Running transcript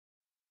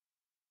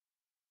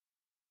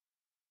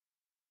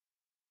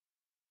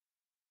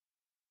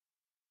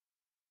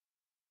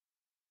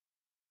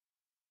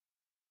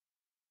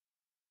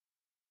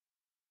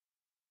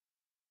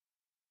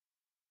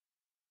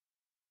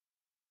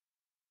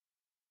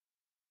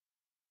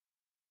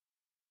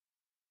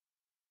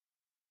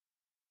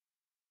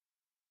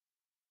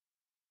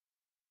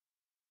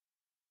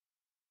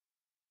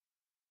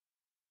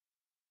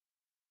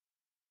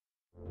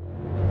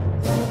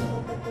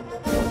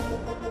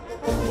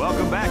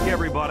back,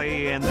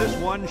 everybody, and this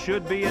one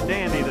should be a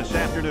dandy this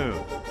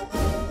afternoon.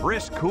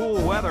 Brisk, cool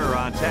weather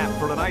on tap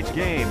for tonight's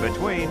game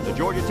between the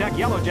Georgia Tech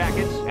Yellow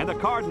Jackets and the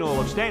Cardinal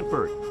of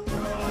Stanford.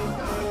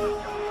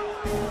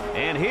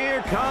 And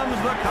here comes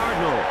the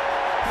Cardinal.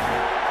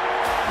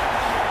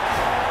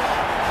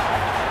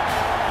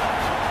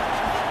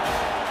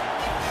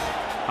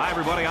 Hi,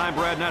 everybody. I'm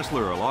Brad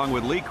Nessler, along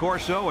with Lee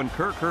Corso and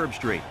Kirk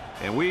Herbstreit.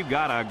 And we've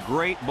got a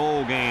great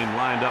bowl game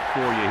lined up for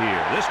you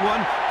here. This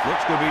one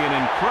looks to be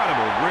an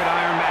incredible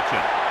gridiron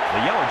matchup.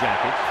 The Yellow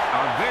Jackets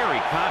are very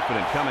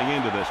confident coming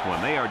into this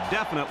one. They are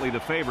definitely the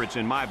favorites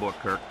in my book,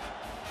 Kirk.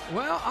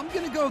 Well, I'm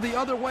going to go the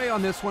other way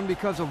on this one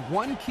because of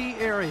one key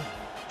area.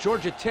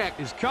 Georgia Tech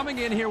is coming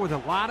in here with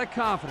a lot of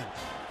confidence,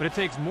 but it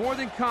takes more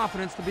than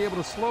confidence to be able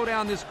to slow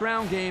down this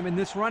ground game and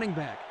this running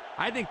back.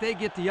 I think they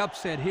get the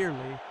upset here,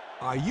 Lee.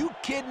 Are you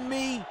kidding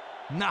me?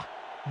 Nah,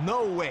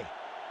 no way.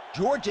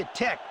 Georgia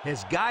Tech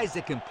has guys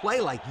that can play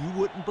like you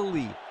wouldn't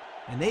believe,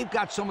 and they've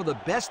got some of the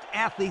best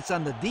athletes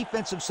on the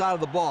defensive side of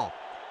the ball.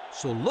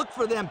 So look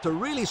for them to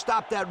really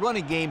stop that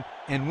running game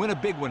and win a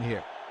big one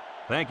here.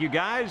 Thank you,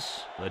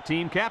 guys. The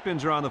team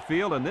captains are on the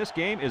field, and this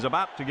game is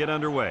about to get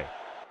underway.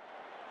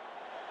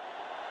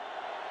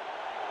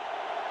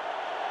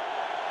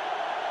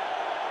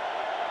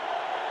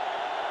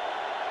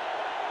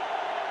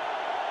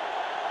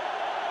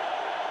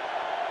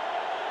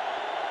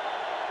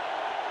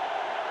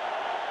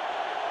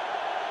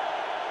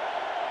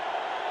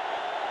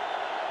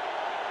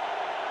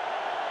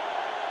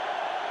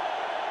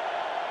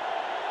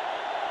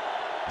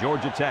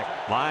 Georgia Tech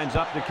lines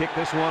up to kick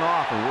this one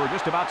off, and we're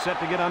just about set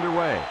to get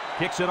underway.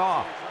 Kicks it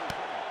off.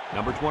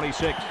 Number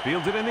 26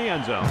 fields it in the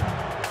end zone.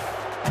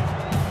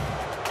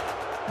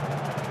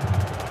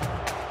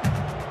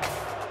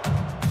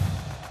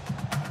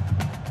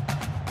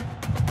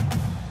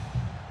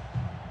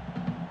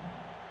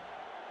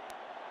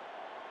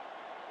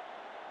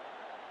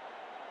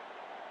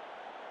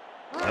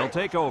 They'll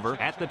take over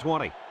at the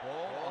 20.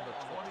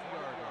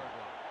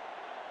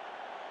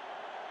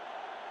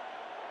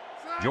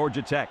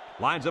 Georgia Tech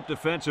lines up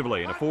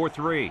defensively in a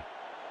 4-3.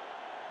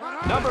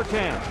 Number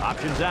 10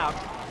 options out.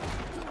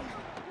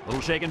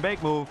 Little shake and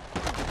bake move.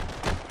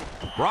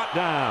 Brought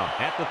down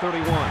at the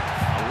 31.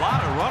 A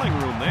lot of running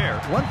room there.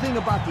 One thing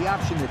about the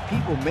option that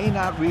people may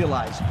not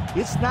realize,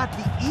 it's not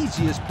the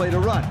easiest play to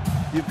run.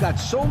 You've got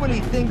so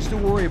many things to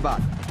worry about.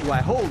 Do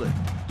I hold it?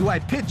 Do I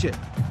pitch it?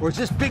 Or is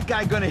this big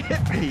guy going to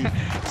hit me?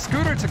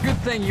 Scooter, it's a good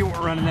thing you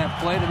weren't running that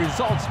play. The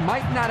results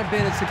might not have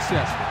been as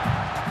successful.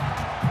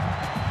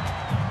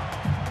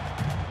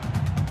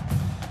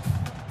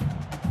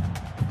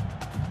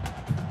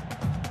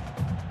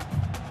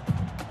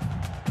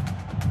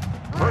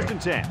 First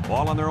and 10,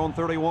 ball on their own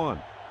 31.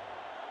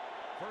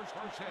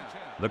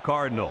 The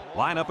Cardinal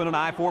line up in an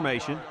I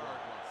formation.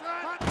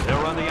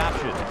 They'll run the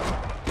option.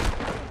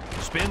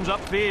 Spins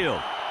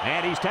upfield,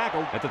 and he's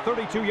tackled at the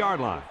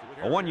 32-yard line.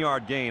 A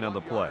 1-yard gain on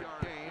the play.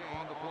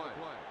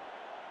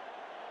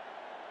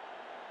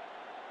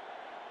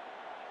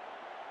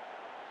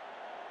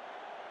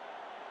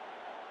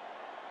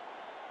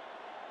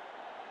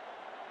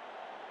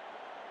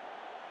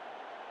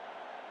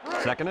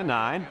 Second and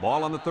 9,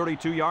 ball on the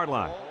 32-yard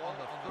line.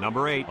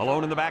 Number 8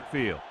 alone in the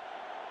backfield.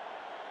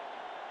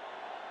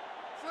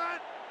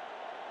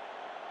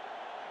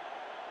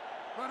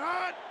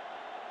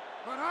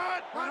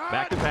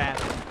 Back to pass.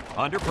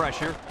 Under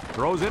pressure.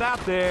 Throws it out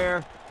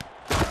there.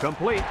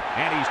 Complete.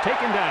 And he's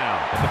taken down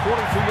at the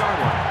 42-yard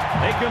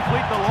line. They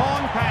complete the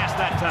long pass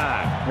that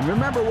time. And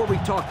remember what we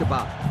talked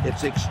about.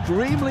 It's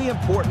extremely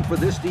important for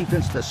this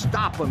defense to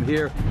stop them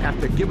here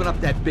after giving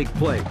up that big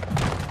play.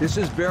 This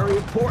is very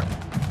important.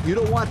 You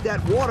don't want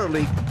that water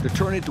leak to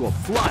turn into a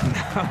flood.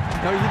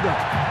 No, you don't.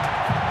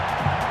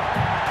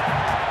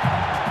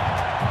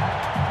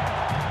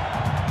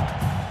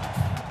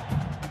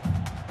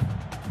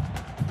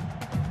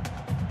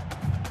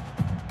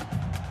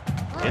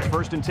 It's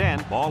first and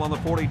 10, ball on the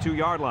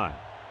 42-yard line.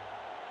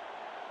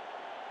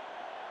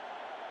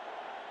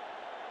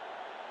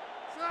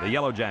 The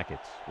Yellow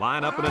Jackets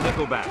line up in a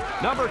nickel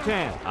back. Number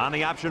 10 on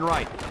the option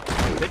right.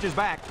 Pitches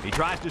back. He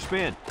tries to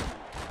spin.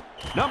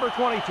 Number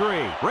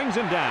 23 brings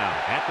him down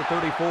at the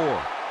 34.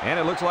 And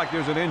it looks like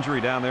there's an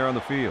injury down there on the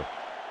field.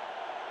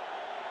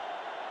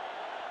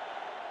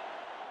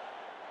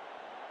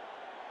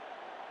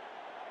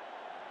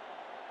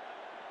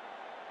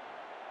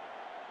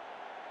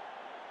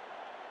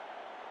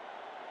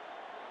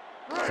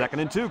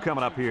 Second and 2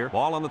 coming up here.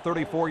 Ball on the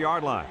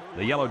 34-yard line.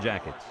 The Yellow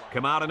Jackets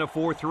come out in a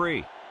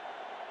 4-3.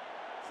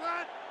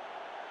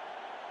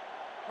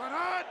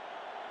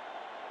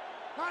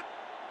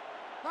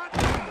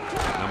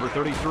 Number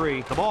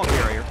 33, the ball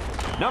carrier.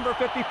 Number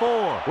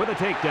 54 with a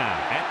takedown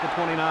at the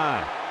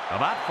 29.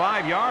 About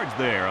 5 yards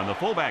there on the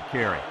fullback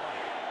carry.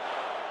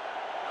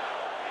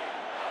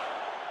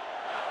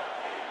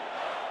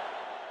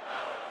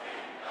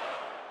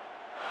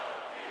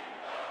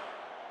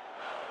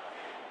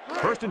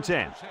 First and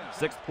 10.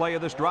 Sixth play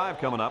of this drive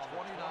coming up.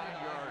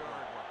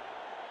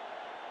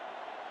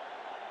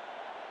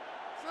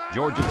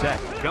 Georgia Tech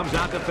comes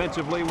out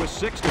defensively with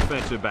 6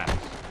 defensive backs.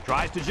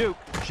 Tries to juke,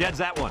 sheds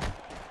that one.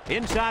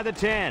 Inside the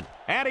 10,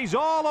 and he's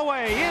all the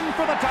way in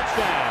for the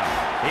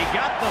touchdown. He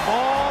got the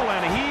ball,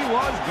 and he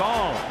was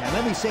gone. And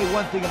let me say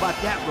one thing about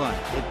that run.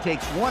 It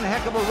takes one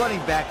heck of a running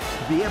back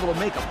to be able to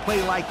make a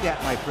play like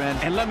that, my friend.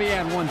 And let me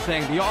add one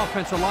thing. The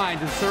offensive line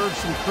deserves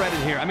some credit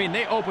here. I mean,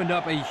 they opened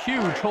up a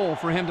huge hole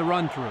for him to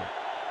run through.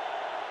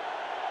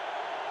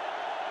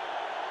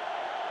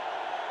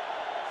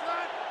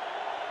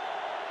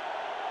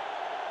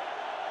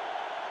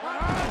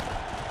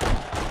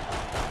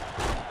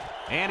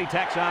 And he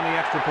tacks on the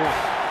extra point.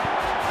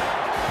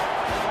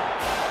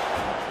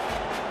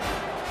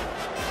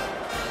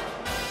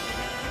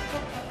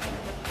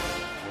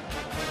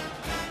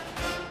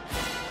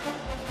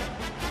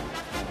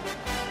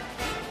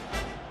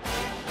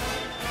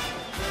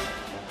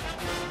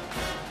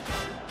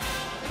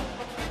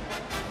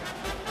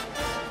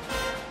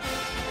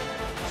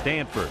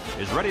 Stanford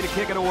is ready to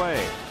kick it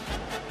away.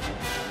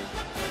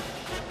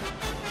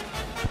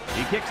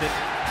 He kicks it.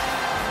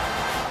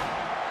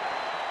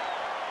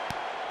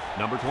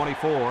 Number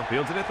 24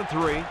 fields it at the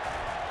 3.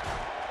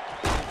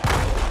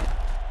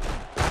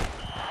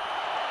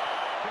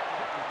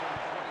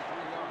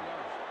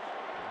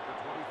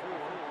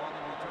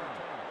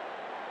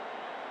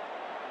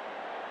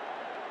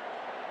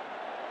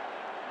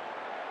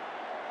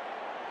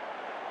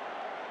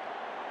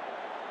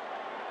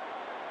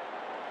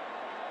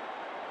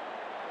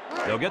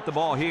 They'll get the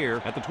ball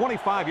here at the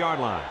 25-yard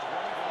line.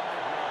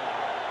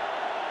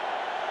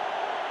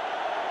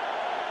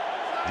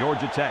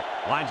 Georgia Tech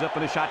lines up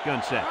in a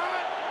shotgun set.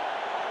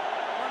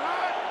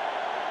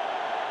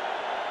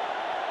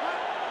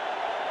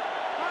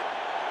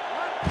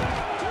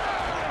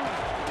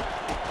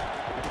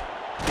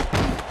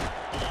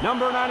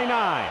 Number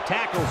 99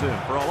 tackles him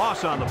for a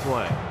loss on the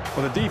play.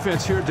 Well, the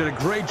defense here did a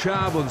great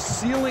job of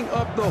sealing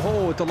up the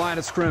hole at the line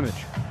of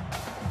scrimmage.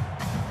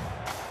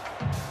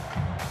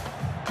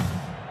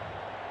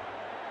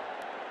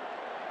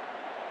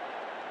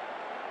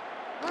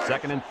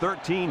 Second and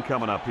 13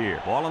 coming up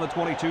here. Ball on the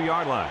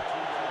 22-yard line.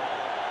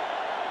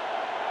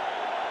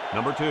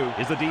 Number 2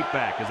 is the deep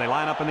back as they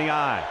line up in the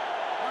I.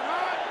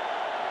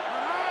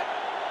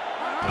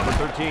 Number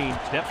 13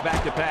 steps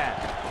back to pass.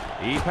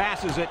 He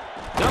passes it.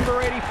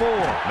 Number 84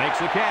 makes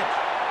the catch.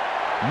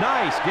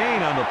 Nice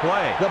gain on the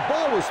play. The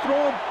ball was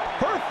thrown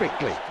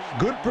perfectly.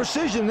 Good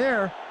precision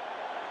there.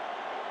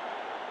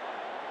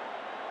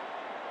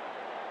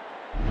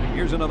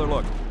 Here's another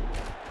look.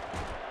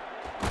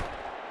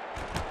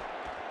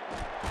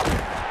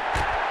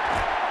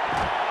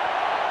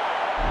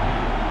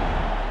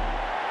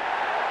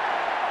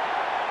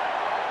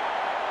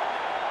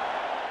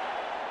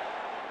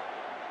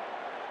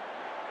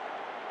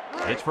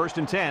 It's first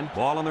and 10.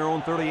 Ball on their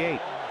own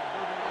 38.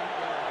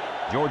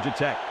 Georgia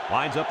Tech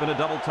lines up in a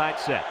double tight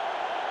set.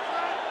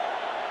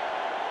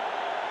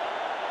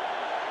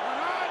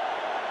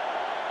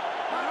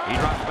 He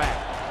drops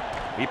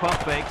back. He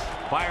pump fakes.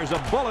 Fires a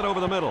bullet over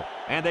the middle.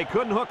 And they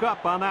couldn't hook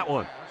up on that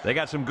one. They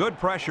got some good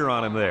pressure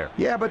on him there.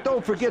 Yeah, but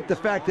don't forget the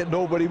fact that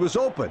nobody was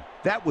open.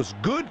 That was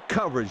good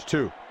coverage,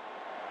 too.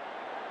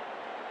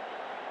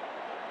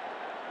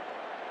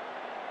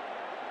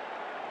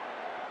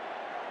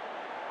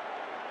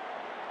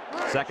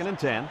 Second and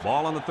 10.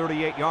 Ball on the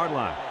 38-yard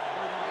line.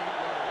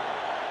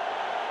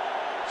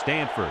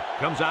 Stanford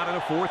comes out in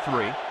a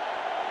 4-3.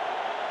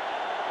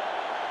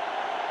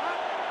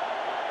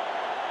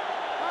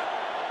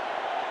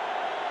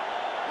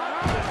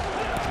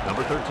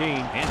 Number 13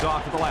 hands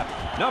off to the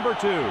left. Number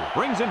 2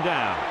 brings him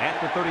down at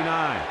the 39.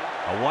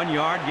 A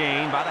 1-yard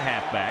gain by the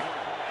halfback.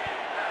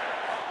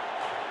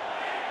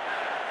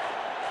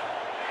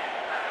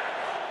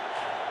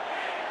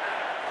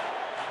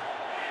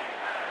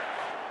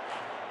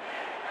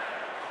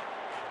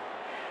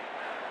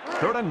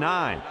 Third and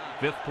 9.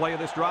 5th play of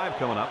this drive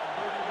coming up.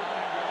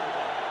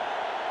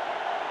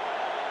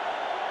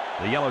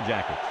 The Yellow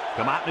Jackets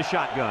come out in a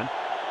shotgun.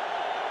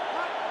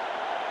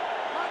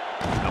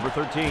 Number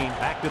 13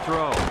 back to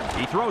throw.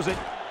 He throws it.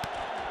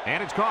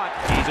 And it's caught.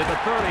 He's at the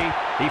 30.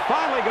 He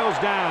finally goes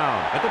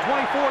down at the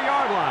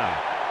 24-yard line.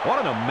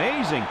 What an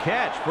amazing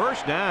catch.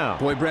 First down.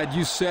 Boy, Brad,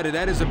 you said it.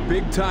 That is a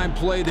big-time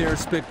play there.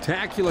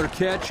 Spectacular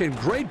catch and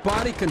great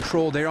body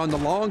control there on the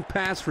long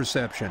pass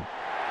reception.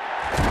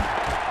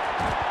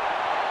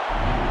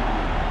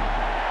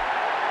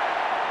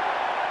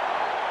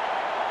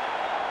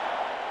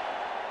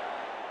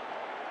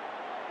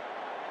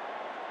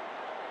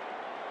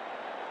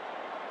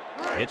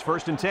 It's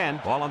first and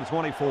 10. Ball on the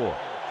 24.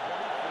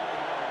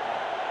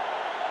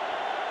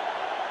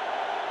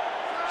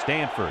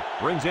 Stanford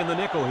brings in the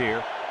nickel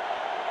here.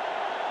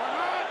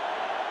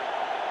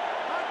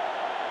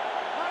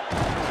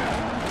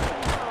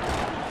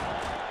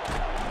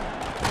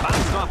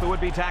 Bounces off the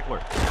would-be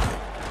tackler.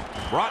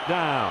 Brought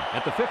down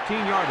at the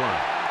 15-yard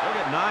line.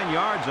 They'll get 9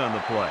 yards on the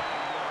play.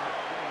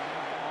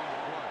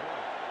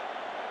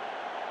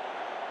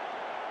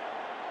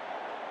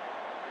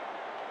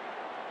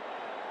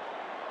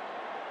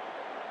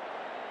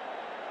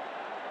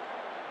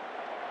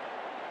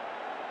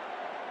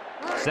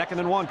 2nd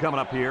and 1 coming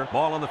up here.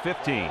 Ball on the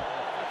 15.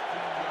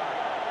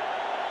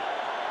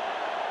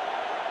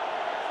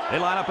 They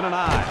line up in an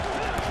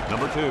I.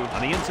 Number 2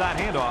 on the inside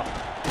handoff.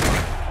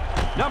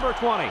 Number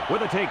 20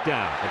 with a takedown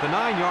at the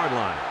 9-yard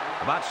line.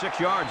 About 6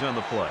 yards on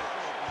the play.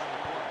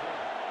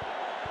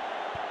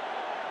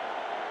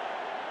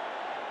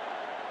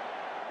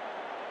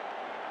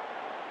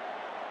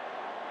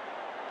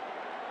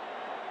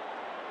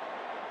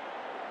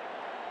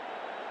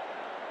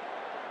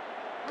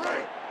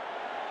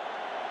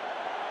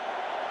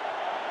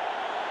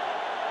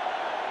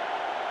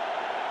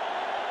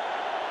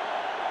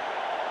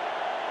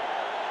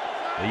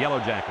 The Yellow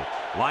Jackets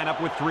line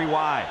up with 3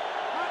 wide.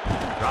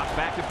 Drops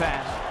back to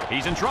pass.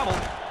 He's in trouble.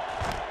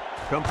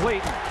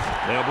 Complete.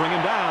 They'll bring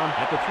him down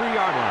at the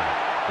 3-yard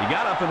line. He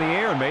got up in the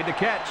air and made the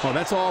catch. Oh,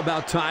 that's all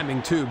about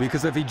timing, too,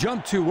 because if he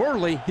jumped too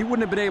early, he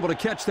wouldn't have been able to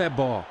catch that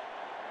ball.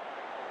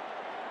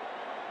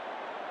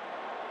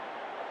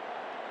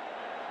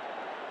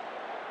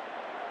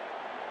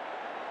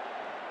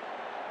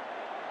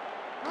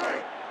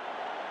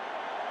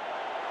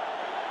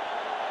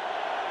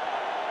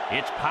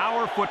 It's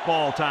power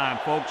football time,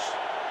 folks.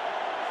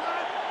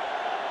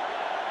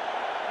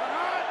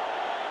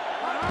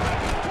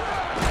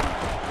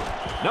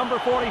 Number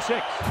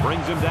 46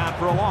 brings him down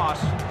for a loss.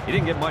 He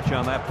didn't get much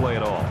on that play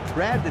at all.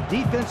 Brad, the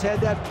defense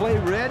had that play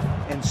read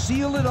and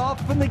sealed it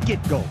off from the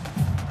get-go.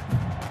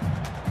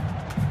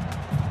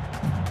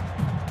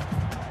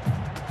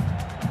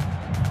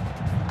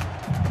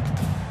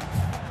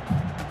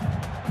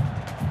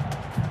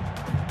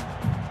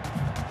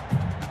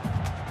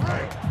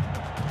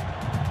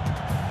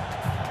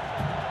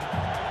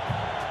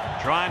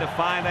 Trying to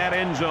find that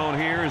end zone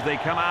here as they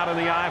come out in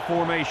the I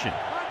formation.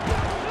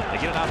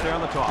 They get it out there on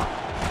the top.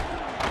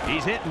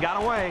 He's hit and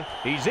got away.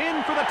 He's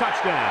in for the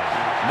touchdown.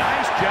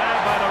 Nice job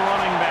by the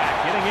running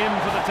back, getting in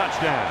for the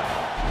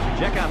touchdown.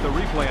 Check out the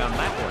replay on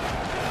that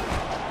one.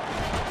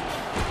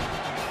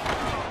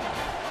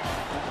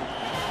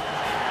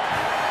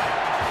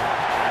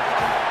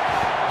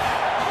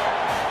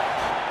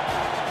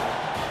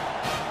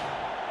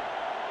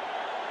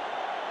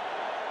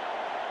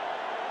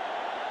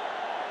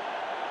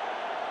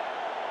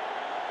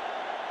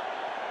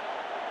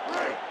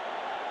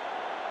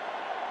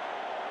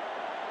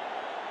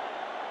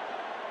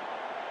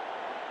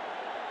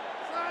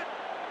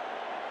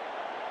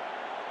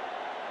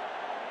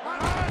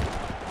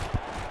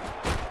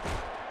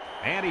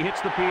 And he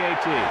hits the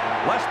PAT.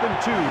 Less than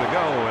 2 to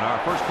go in our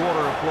first quarter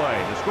of play.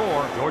 The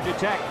score, Georgia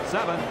Tech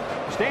 7,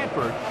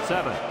 Stanford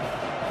 7.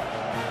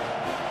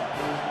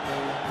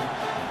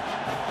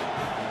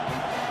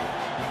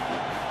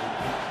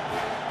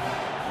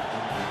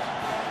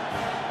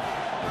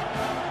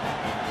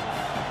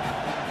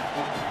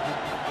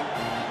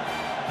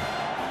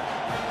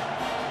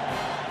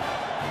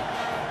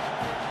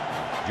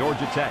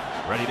 Georgia Tech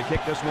ready to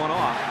kick this one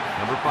off.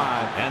 Number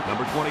 5 and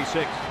number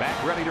 26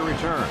 back ready to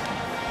return.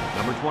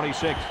 Number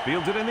 26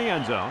 fields it in the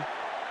end zone.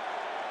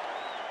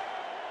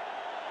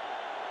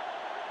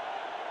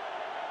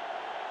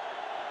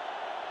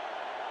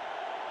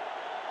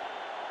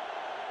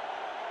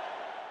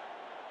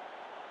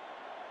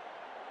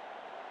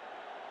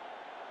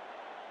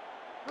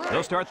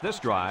 They'll start this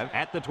drive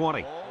at the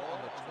 20.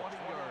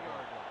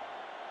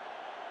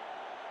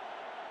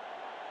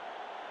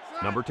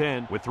 Number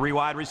 10 with 3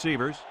 wide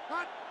receivers.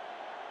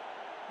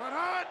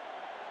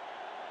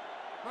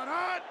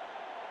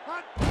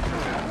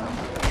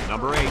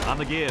 Number 8 on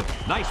the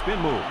give. Nice spin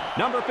move.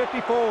 Number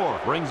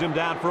 54 brings him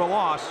down for a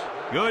loss.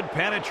 Good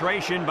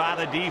penetration by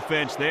the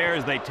defense there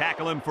as they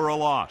tackle him for a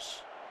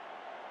loss.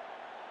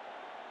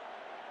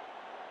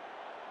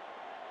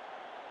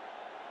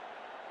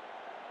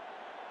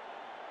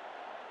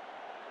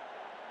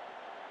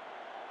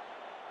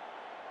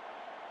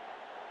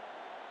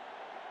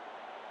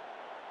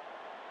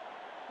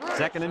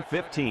 Second and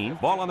 15.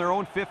 Ball on their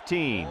own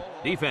 15.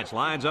 Defense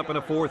lines up in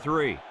a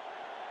 4-3.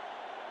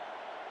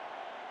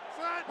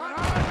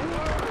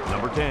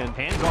 Number 10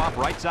 hands off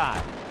right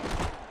side.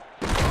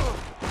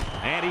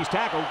 And he's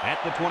tackled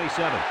at the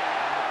 27.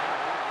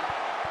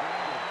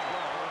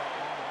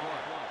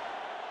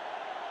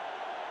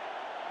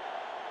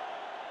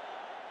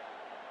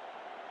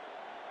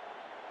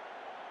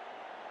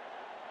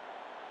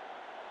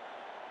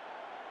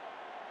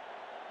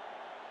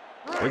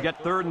 We've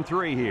got 3rd and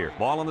 3 here.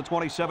 Ball on the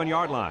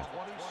 27-yard line.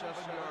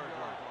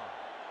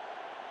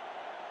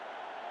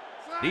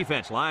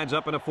 Defense lines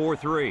up in a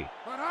 4-3.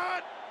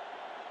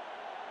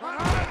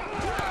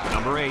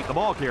 Number 8, the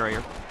ball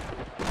carrier,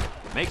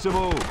 makes a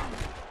move.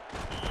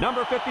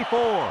 Number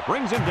 54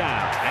 brings him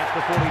down at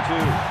the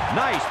 42.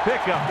 Nice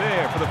pickup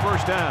there for the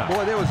first down.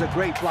 Boy, there was a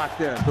great block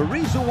there. The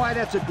reason why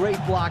that's a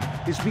great block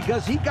is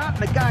because he got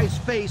in the guy's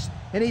face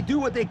and he do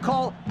what they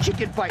call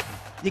chicken fighting.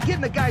 You get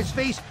in the guy's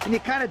face and you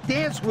kind of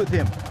dance with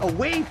him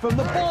away from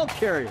the ball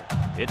carrier.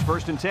 It's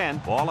 1st and 10.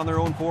 Ball on their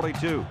own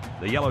 42.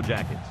 The Yellow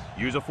Jackets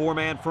use a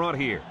 4-man front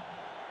here.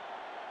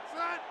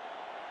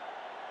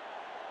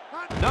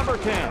 Number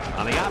 10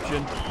 on the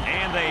option,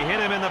 and they hit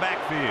him in the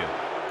backfield.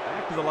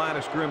 Back to the line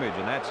of scrimmage,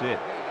 and that's it.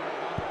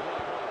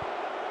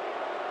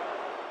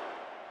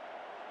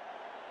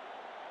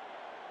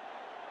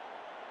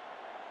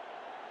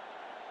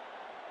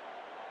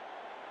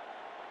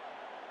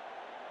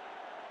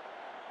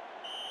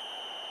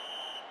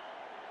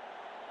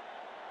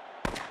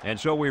 And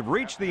so we've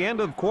reached the end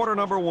of quarter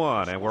number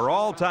 1, and we're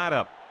all tied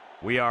up.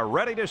 We are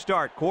ready to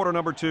start quarter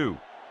number 2.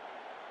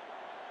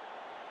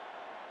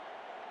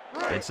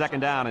 It's second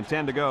down and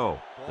 10 to go.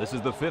 This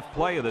is the 5th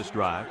play of this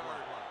drive.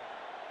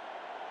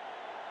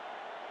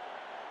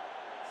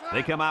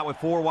 They come out with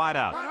 4 wide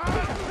out.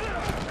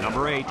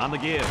 Number 8 on the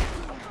give.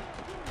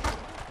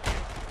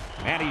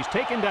 And he's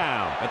taken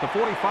down at the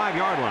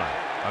 45-yard line.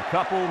 A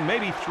couple,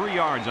 maybe 3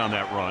 yards on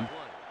that run.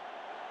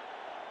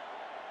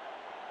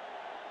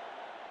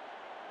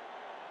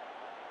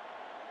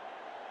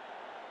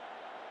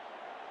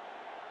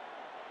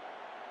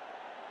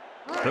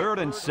 Third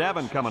and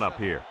 7 coming up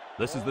here.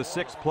 This is the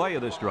 6th play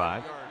of this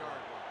drive.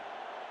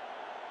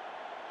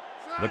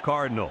 The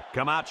Cardinal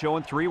come out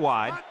showing 3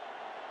 wide.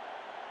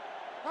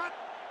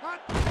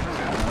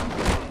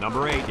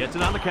 Number 8 gets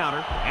it on the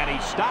counter, and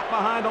he stopped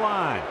behind the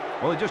line.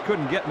 Well, he just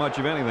couldn't get much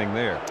of anything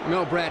there.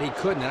 No, Brad, he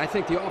couldn't. And I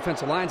think the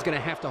offensive line's going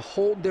to have to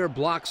hold their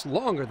blocks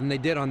longer than they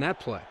did on that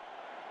play.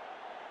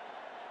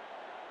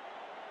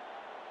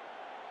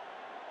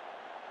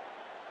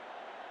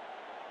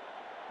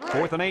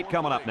 Fourth and 8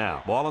 coming up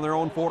now. Ball on their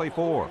own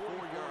 44.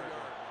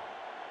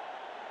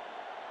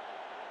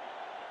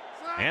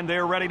 And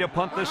they're ready to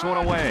punt this one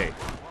away.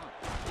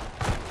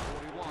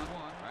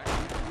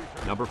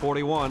 Number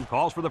 41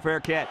 calls for the fair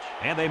catch.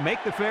 And they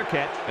make the fair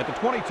catch at the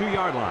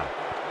 22-yard line.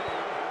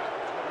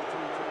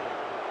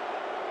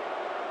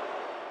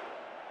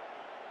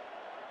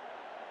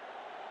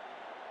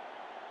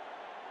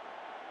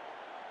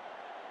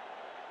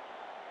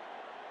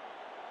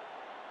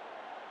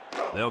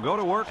 They'll go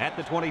to work at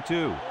the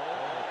 22.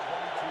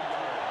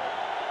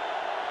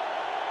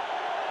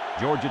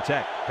 Georgia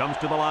Tech comes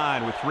to the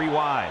line with 3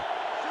 wide.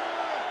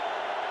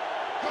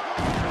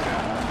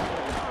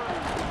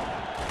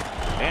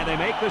 And they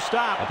make the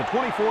stop at the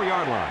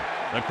 24-yard line.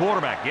 The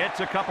quarterback gets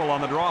a couple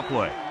on the draw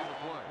play.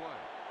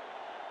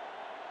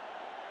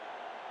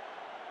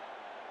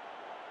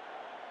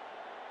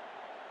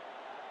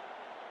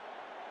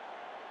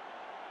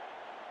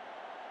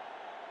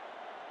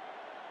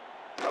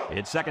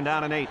 It's second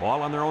down and 8.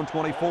 Ball on their own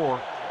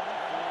 24.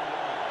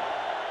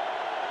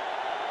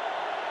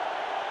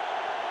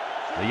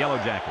 The Yellow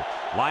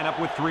Jackets line up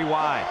with 3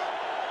 wide.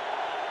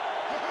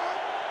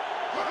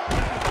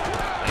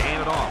 They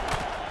hand it off.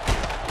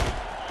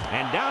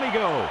 And down he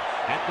goes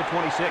at the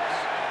 26.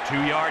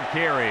 2-yard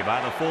carry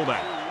by the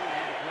fullback.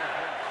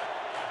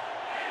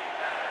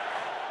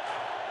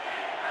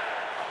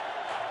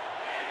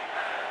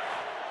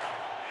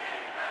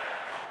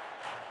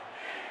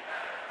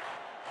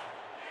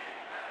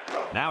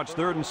 Now it's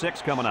third and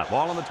 6 coming up.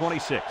 Ball on the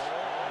 26.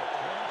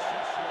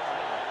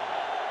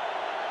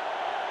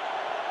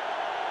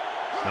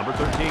 Number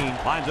 13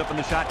 lines up in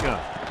the shotgun.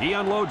 He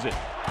unloads it.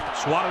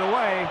 Swatted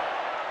away.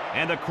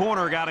 And the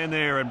corner got in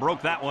there and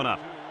broke that one up.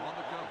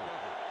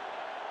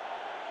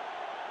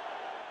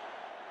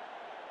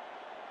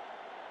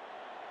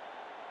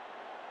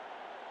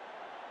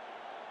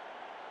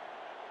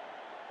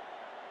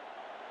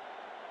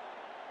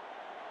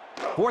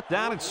 Fourth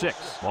down and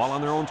 6. Ball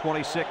on their own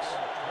 26.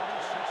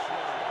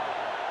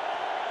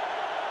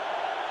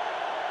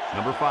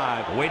 Number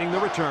 5 awaiting the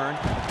return.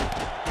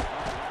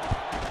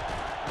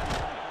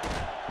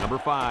 Number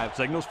 5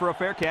 signals for a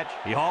fair catch.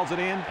 He hauls it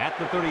in at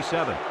the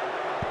 37.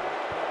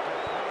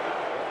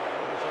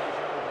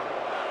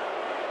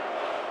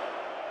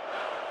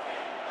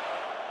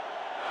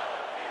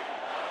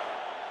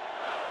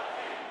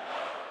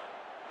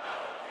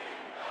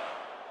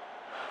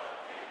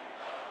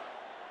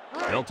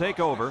 They'll take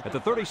over at the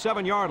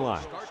 37-yard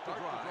line.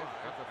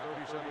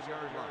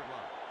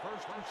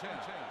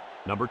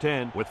 Number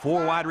 10 with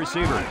 4 wide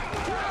receivers.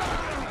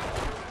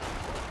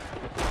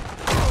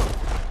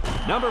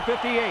 Number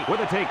 58 with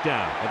a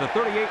takedown at the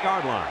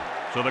 38-yard line.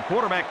 So the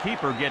quarterback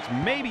keeper gets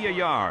maybe a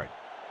yard.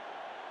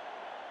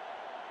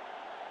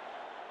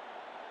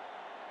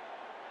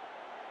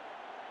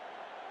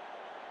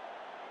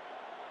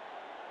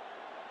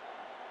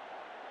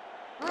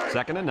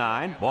 Second and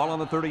 9. Ball on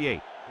the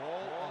 38.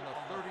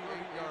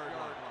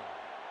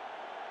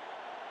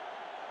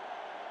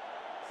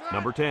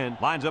 Number 10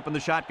 lines up in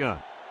the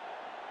shotgun.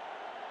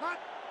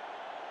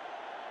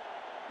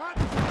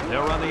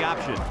 They'll run the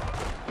option.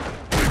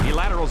 He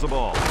laterals the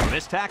ball.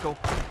 Missed tackle.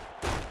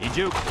 He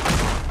jukes.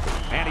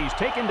 And he's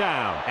taken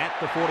down at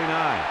the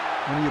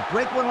 49. When you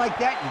break one like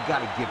that, you got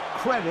to give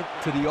credit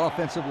to the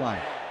offensive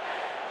line.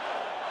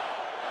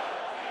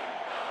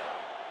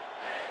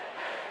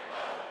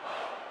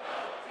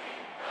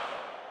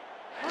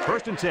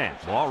 First and 10.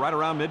 Ball right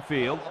around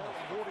midfield.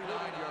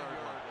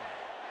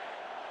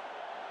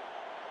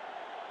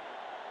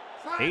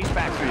 He's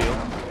backfield.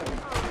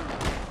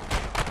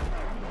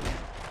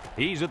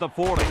 He's at the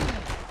 40.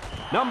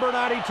 Number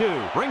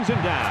 92 brings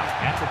him down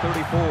at the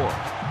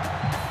 34.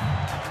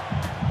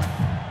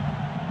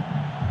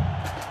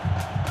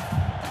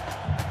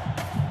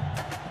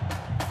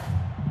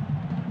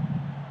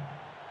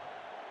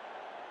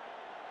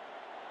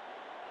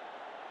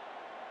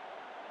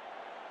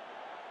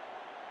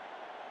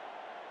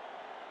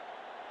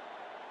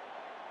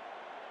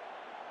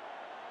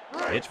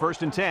 It's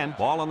 1st and 10.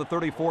 Ball on the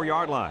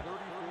 34-yard line.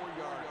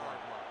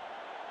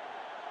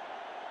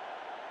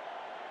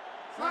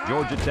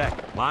 Georgia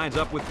Tech lines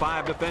up with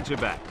 5 defensive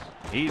backs.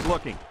 He's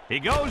looking. He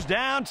goes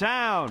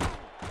downtown.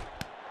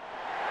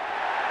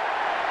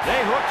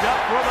 They hooked up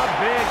for the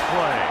big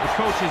play. The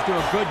coaches do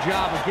a good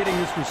job of getting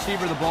this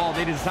receiver the ball.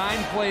 They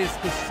designed plays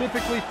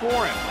specifically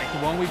for him, like the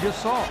one we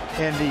just saw.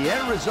 And the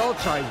end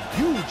results are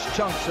huge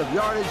chunks of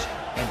yardage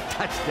and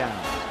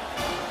touchdowns.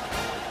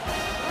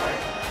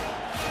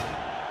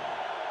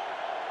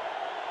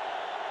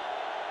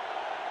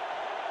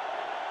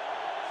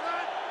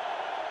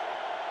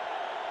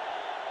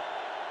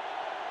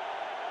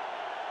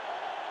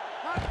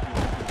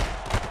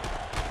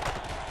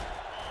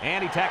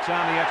 And he tacks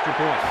on the extra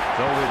point.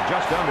 So with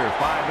just under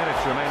 5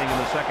 minutes remaining in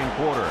the second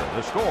quarter,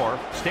 the score,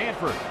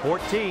 Stanford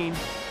 14,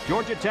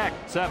 Georgia Tech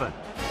 7.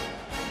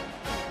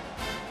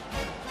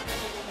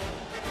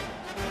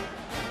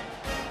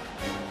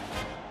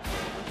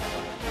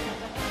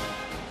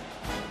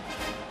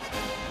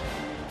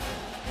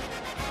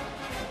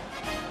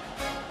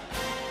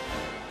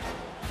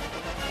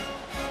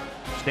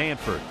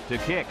 Stanford to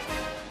kick.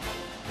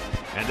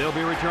 And they'll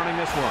be returning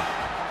this one.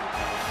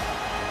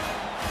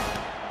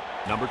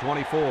 Number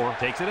 24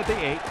 takes it at the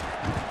 8.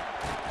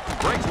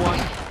 Breaks one.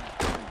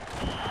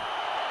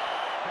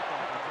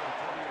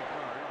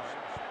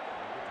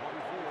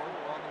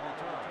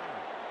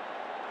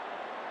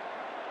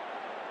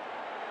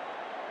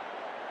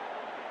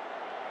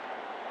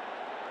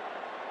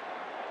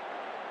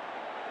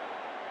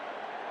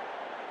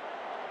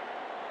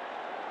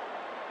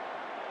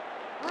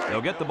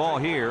 They'll get the ball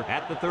here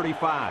at the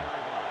 35.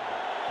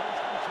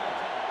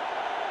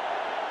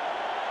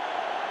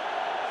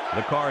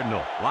 The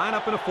Cardinal line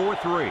up in a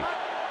 4-3.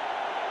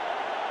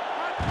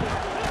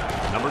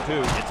 Number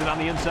 2 gets it on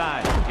the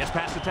inside. Gets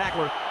past the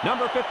tackler.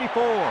 Number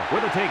 54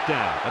 with a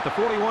takedown at the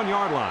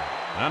 41-yard line.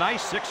 A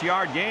nice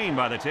 6-yard gain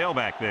by the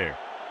tailback there.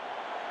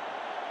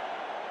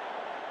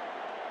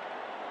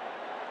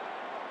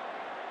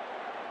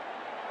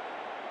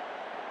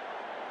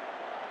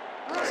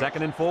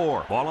 Second and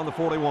 4. Ball on the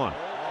 41.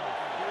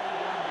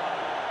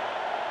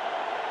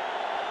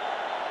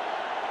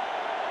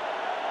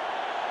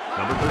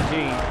 Number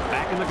 13,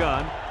 back in the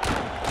gun.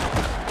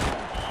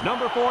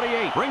 Number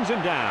 48 brings him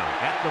down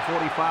at the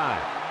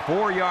 45.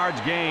 4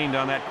 yards gained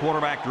on that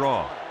quarterback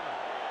draw.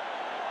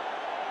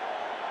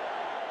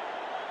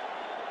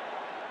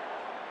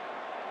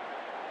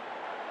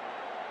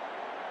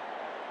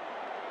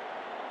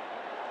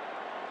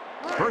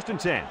 First and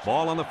 10,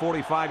 ball on the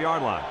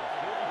 45-yard line.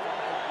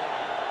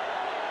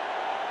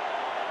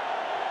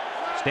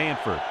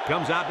 Stanford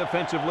comes out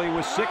defensively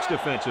with 6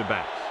 defensive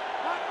backs.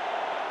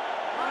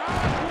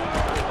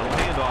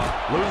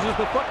 Loses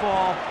the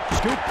football.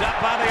 Scooped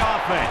up by the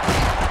offense.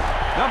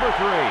 Number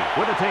 3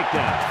 with a takedown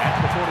at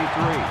the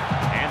 43.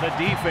 And the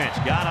defense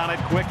got on it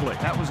quickly.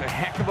 That was a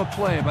heck of a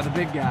play by the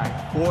big guy.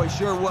 Boy,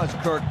 sure was,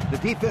 Kirk. The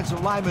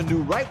defensive lineman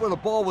knew right where the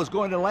ball was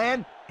going to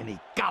land, and he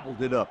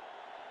gobbled it up.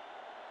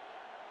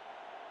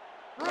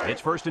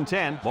 It's 1st and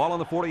 10. Ball on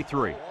the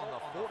 43.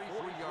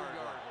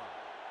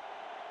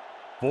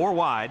 4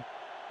 wide.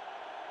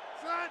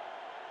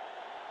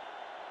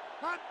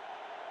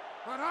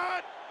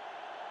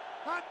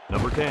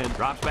 Number 10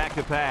 drops back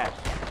to pass.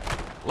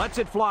 Lets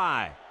it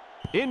fly.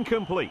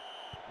 Incomplete.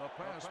 The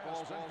pass ball's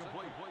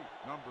incomplete.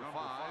 Number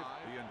 5,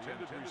 the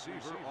intended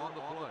receiver on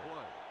the play.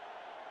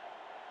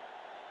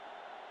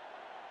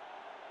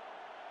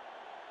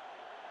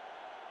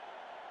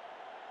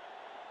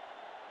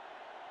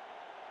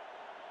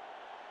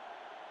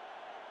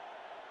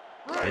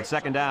 It's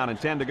 2nd down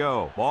and 10 to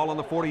go. Ball on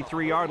the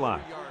 43-yard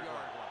line.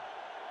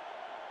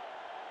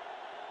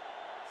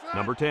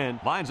 Number 10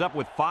 lines up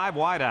with 5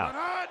 wide out.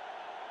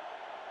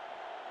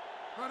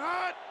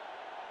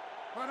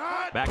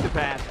 Back to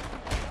pass.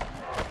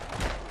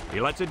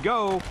 He lets it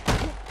go.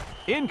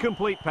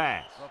 Incomplete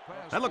pass.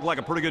 That looked like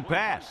a pretty good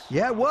pass.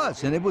 Yeah, it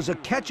was, and it was a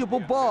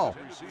catchable ball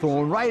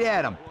thrown right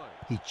at him.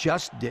 He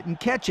just didn't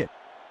catch it.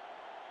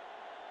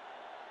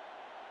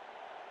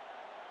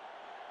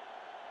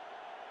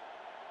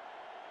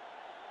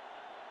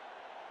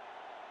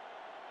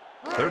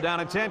 Third down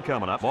and 10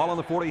 coming up. Ball on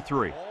the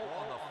 43.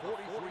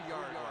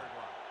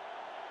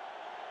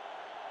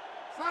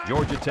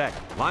 Georgia Tech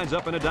lines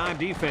up in a dime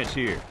defense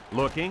here.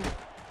 Looking.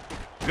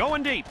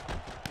 Going deep.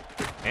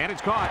 And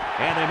it's caught.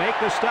 And they make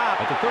the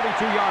stop at the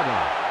 32-yard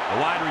line.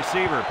 The wide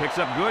receiver picks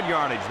up good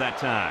yardage that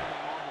time.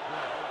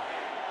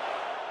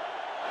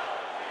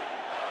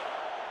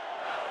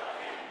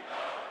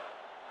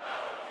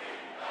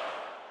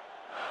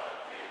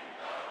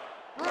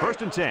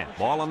 First and 10.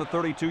 Ball on the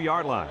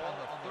 32-yard line.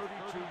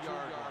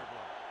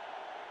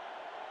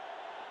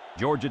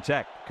 Georgia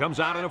Tech comes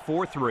out in a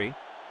 4-3.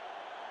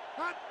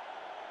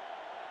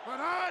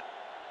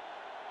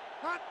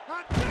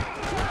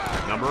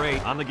 Number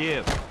 8 on the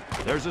give.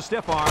 There's a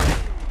stiff arm.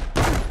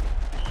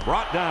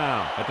 Brought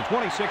down at the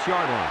 26-yard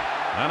line.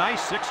 A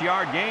nice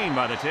 6-yard gain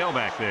by the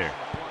tailback there.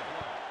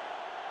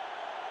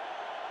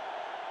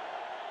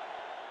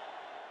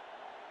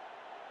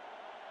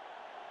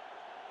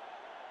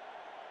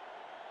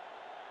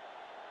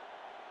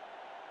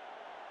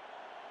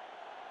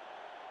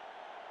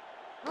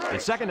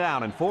 It's second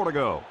down and 4 to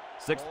go.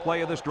 Sixth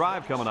play of this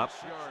drive coming up.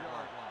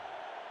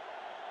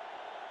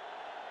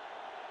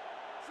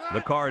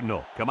 The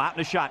Cardinal come out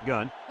in a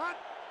shotgun.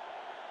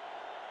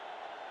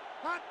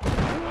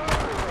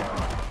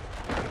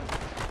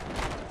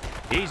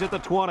 He's at the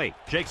 20.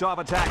 Shakes off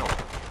a tackle.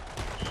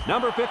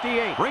 Number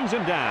 58 brings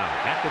him down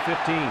at the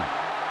 15.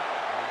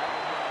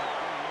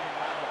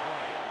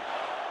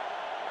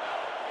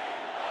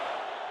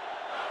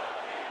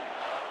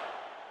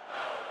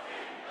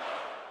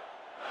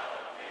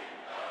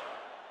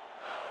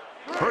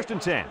 First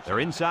and 10. They're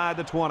inside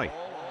the 20.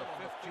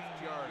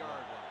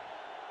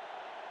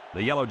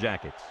 The Yellow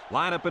Jackets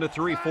line up in a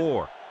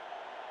 3-4.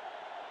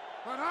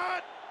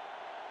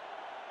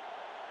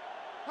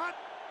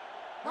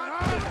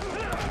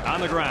 On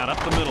the ground, up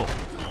the middle.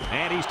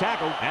 And he's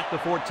tackled at the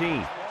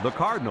 14. The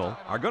Cardinal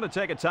are going to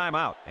take a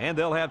timeout, and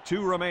they'll have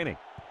 2 remaining.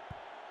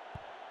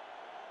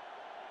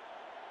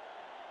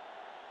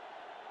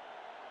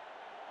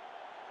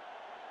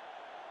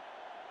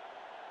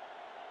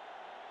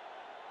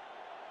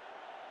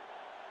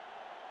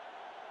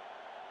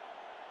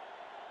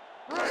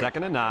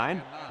 Second and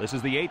 9. This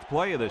is the 8th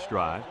play of this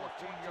drive.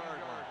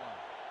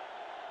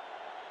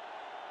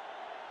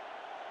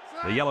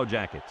 The Yellow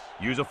Jackets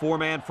use a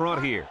 4-man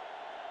front here.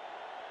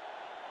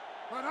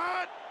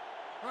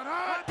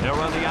 They'll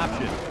run the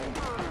option.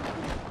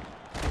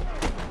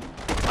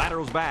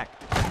 Laterals back.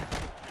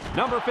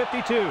 Number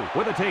 52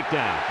 with a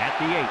takedown at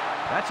the 8.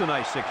 That's a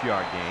nice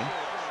 6-yard gain.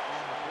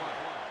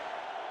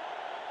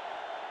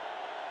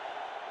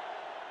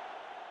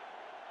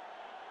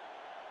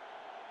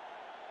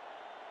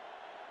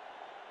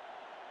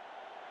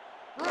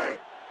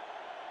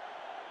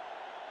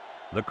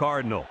 The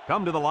Cardinal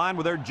come to the line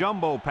with their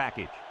jumbo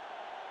package.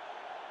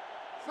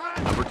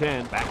 Number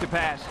 10, back to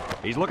pass.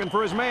 He's looking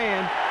for his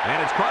man,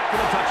 and it's caught for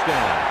the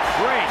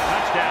touchdown. Great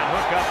touchdown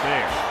hook up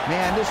there.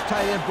 Man, this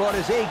tight end brought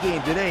his A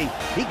game today.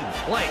 He can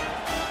play.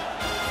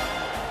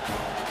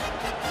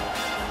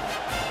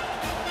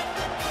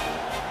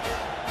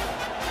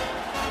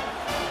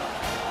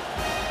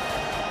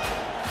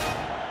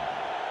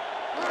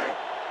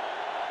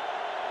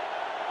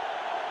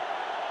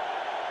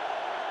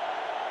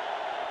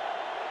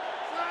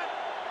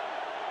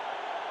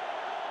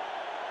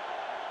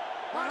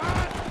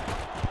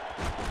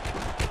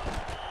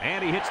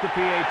 And he hits the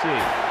PAT.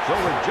 So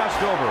we're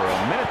just over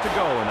a minute to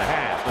go in the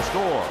half. The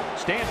score,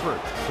 Stanford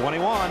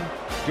 21,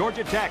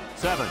 Georgia Tech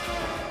 7.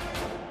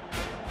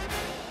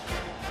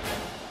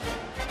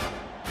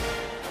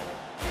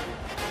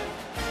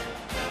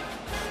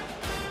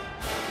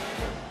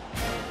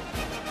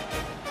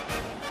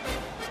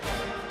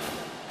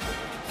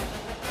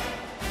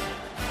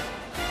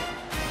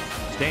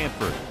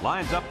 Stanford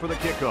lines up for the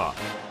kickoff.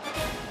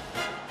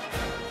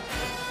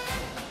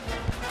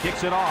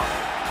 Kicks it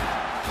off.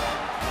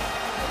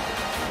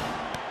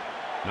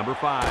 Number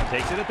 5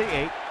 takes it at the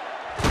 8.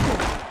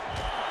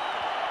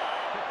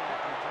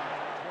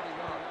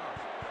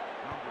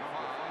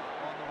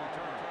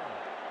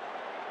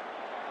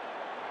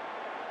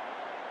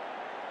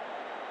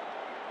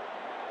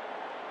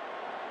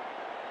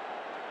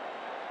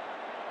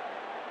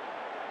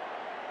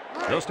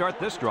 They'll start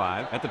this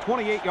drive at the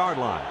 28-yard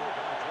line.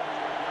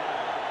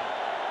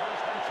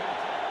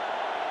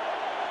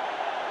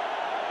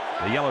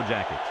 The Yellow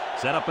Jackets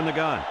set up in the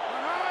gun.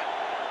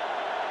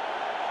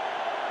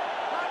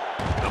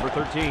 Number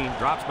 13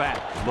 drops back,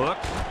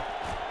 looks,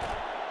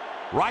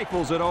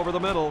 rifles it over the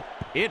middle.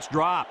 It's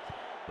dropped.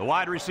 The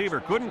wide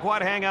receiver couldn't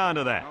quite hang on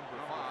to that.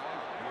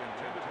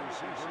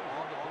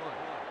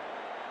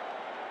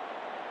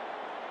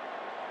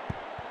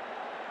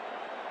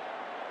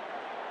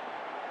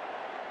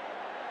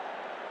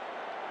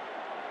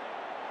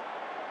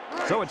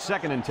 So it's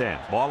second and 10.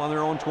 Ball on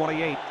their own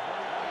 28.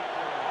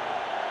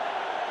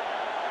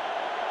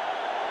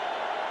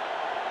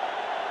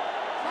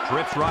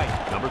 Trips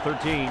right. Number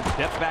 13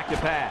 steps back to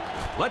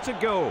pass. Lets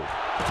it go.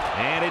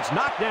 And it's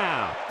knocked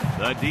down.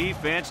 The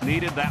defense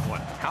needed that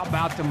one. How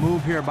about the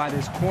move here by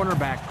this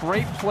cornerback?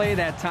 Great play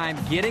that time,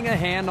 getting a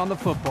hand on the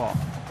football.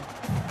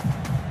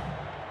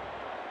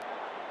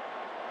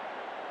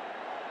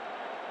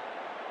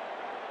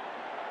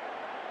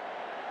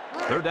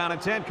 Third down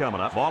and 10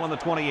 coming up. Ball on the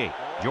 28.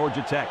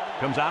 Georgia Tech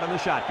comes out in the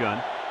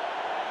shotgun.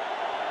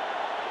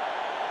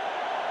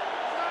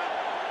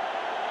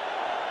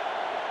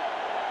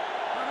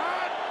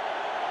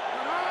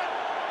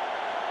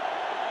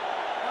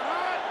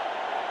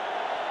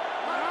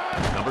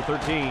 Number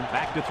 13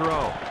 back to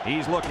throw.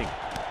 He's looking.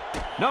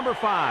 Number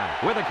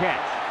 5 with a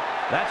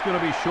catch. That's going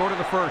to be short of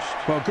the first.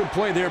 Well, good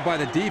play there by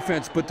the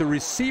defense, but the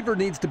receiver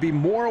needs to be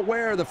more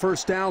aware of the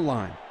first down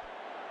line.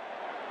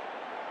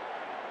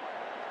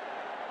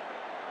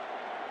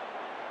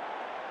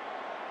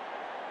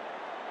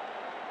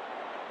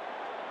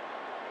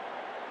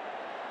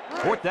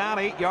 Fourth down,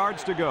 8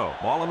 yards to go.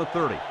 Ball on the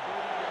 30.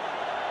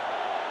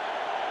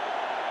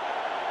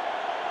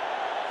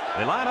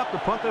 They line up to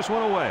punt this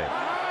one away.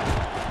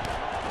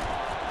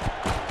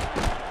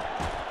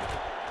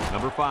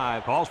 Number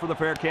 5 calls for the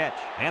fair catch,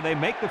 and they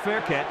make the fair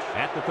catch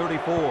at the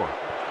 34.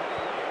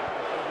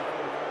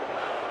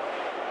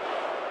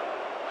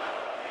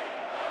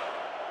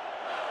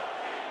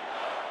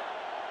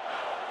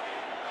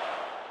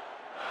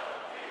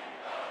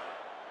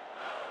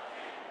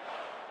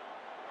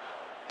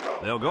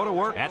 They'll go to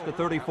work at the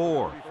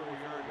 34.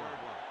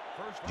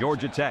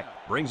 Georgia Tech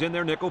brings in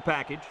their nickel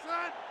package.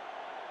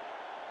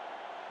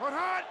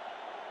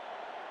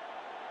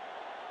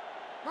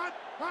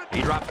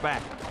 He drops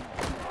back.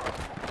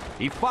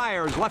 He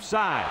fires left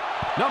side.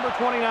 Number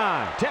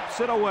 29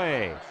 tips it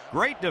away.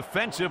 Great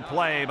defensive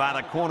play by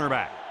the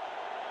cornerback.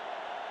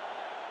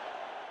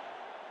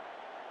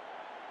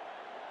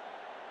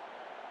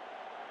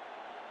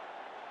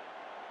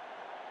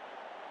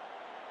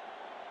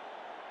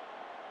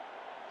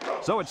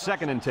 So it's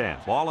 2nd and 10.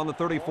 Ball on the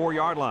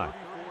 34-yard line.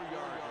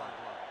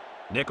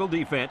 Nickel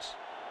defense.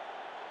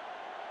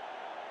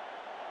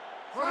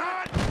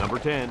 Number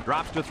 10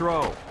 drops to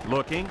throw.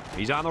 Looking.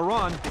 He's on the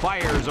run.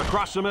 Fires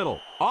across the middle.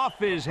 Off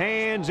his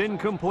hands,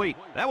 incomplete.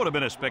 That would have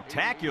been a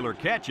spectacular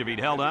catch if he'd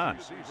held on.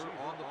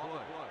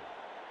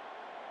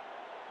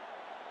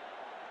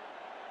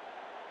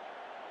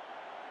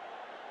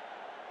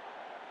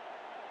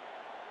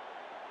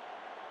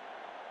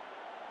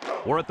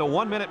 We're at the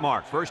 1-minute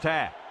mark, first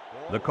half.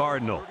 The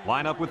Cardinal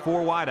line up with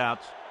 4 wideouts.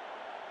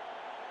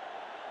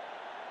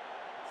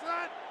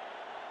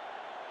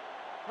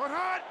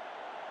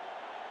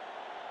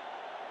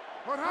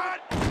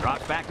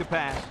 Drops back to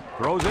pass.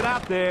 Throws it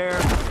out there.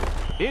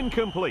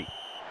 Incomplete.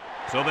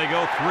 So they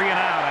go 3 and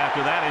out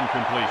after that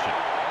incompletion.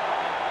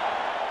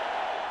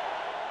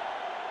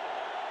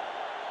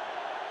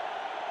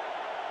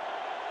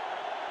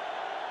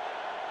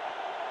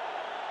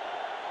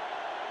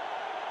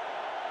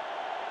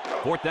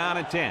 Fourth down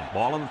and 10.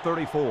 Ball on the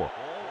 34.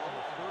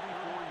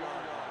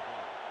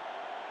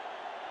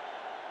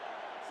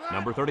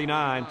 Number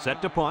 39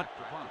 set to punt.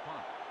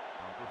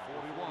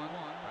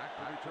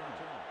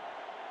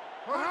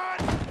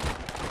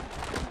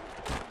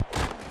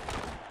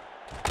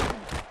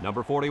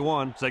 Number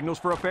 41 signals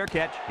for a fair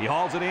catch. He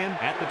hauls it in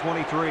at the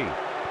 23.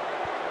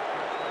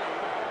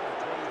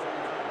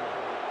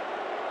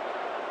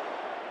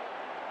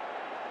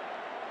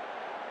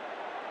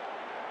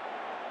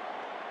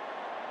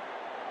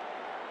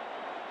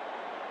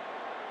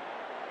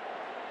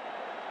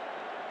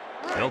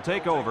 He'll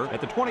take over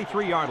at the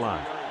 23-yard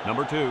line.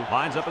 Number 2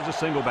 lines up as a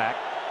single back.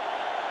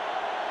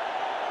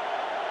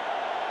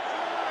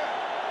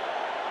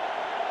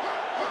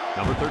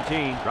 Number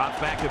 13 drops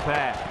back to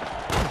pass.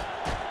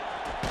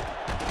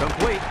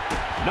 Complete.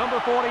 Number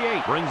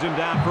 48 brings him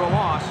down for a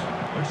loss.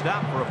 They're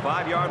stopped for a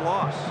 5-yard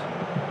loss.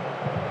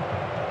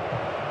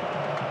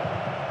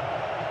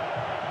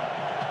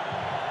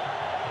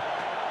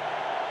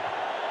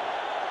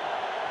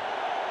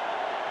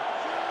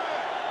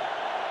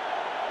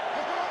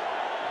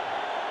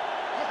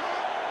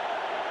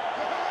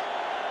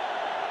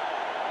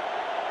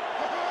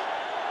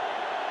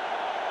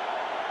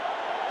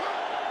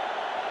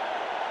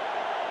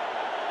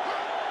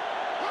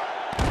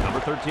 Number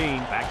 13,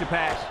 back to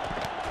pass.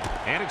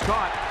 And it's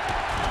caught.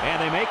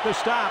 And they make the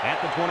stop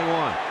at the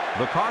 21.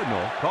 The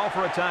Cardinal call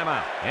for a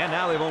timeout. And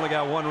now they've only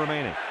got 1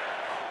 remaining.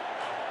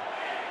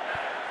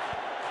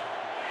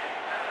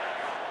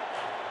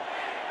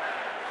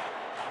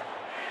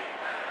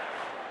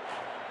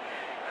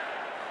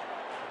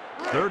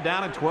 Third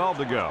down and 12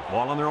 to go.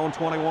 Ball on their own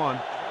 21.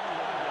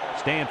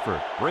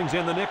 Stanford brings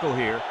in the nickel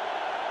here.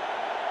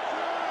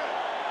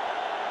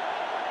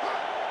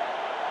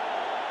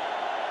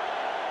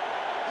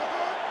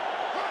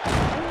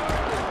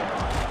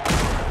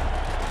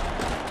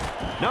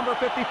 Number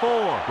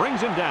 54 brings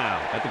him down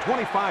at the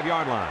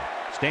 25-yard line.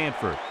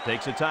 Stanford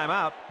takes a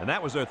timeout, and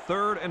that was their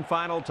 3rd and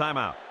final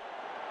timeout.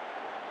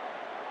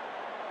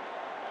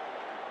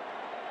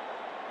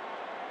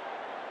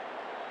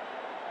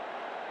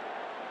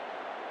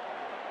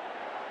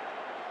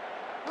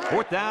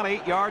 Fourth down,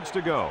 8 yards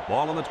to go.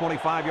 Ball on the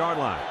 25-yard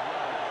line.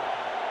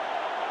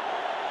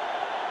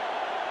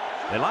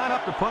 They line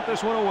up to punt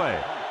this one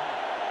away.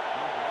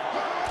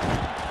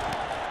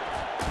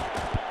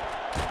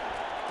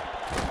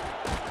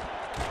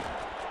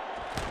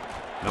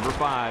 Number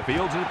 5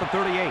 fields it at the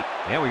 38.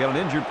 And we got an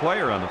injured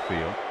player on the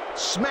field.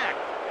 Smack!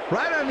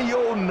 Right on the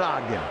old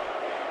noggin.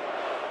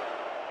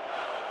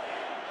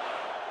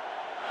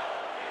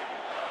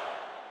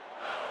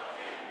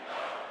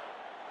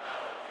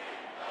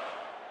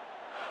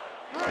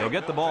 They'll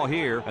get the ball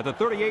here at the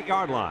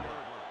 38-yard line.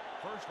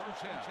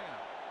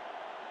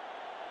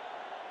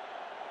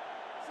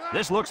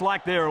 This looks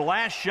like their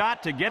last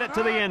shot to get it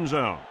to the end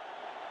zone.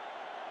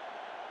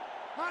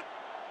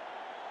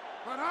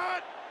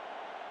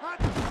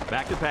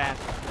 Back to pass.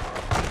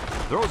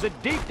 Throws it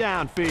deep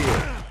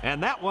downfield.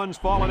 And that one's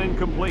fallen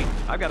incomplete.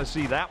 I've got to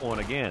see that one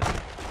again.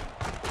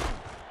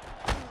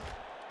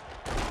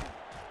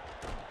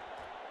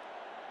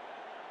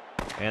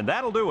 And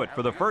that'll do it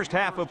for the first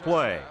half of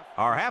play.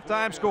 Our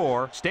halftime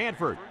score,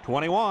 Stanford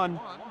 21,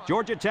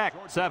 Georgia Tech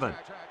 7.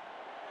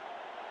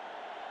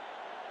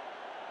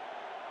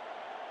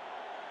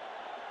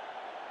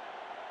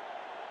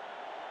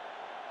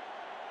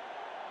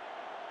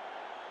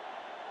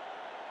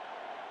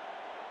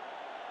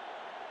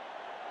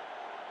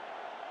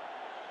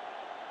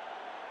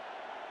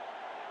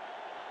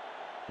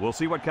 We'll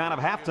see what kind of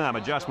halftime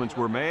adjustments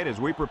were made as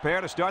we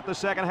prepare to start the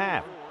second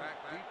half.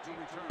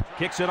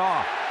 Kicks it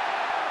off.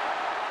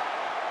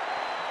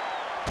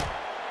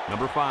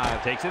 Number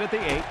 5 takes it at the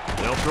 8.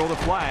 They'll throw the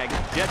flag.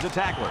 Sheds a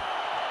tackler.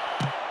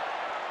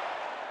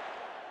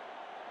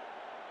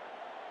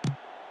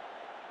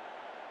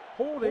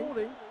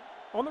 Holding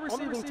on the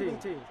receiving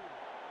team.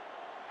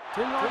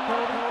 10-yard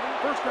penalty,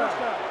 first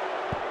down.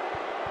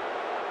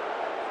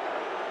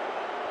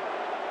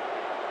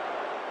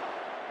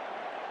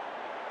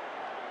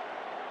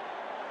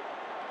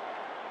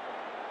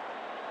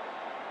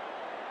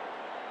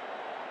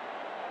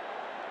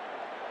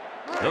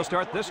 They'll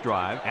start this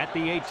drive at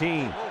the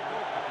 18.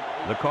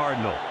 The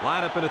Cardinal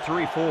line up in a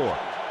 3-4.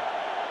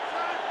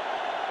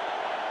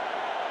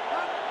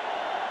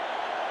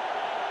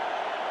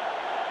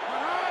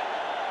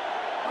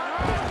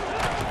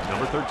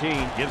 Number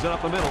 13 gives it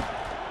up the middle.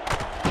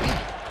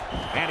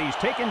 And he's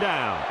taken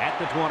down at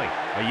the 20.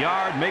 A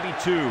yard, maybe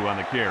 2 on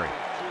the carry.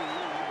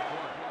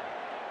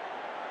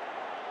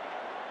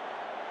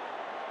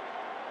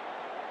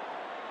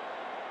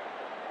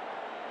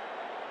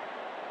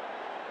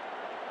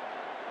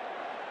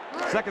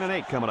 Second and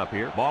 8 coming up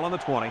here. Ball on the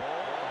 20.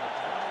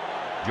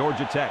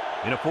 Georgia Tech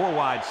in a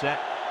 4-wide set.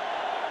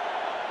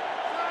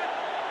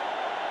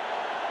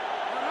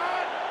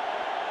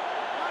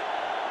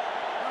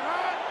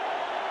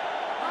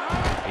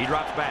 He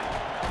drops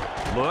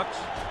back. Looks.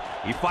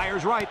 He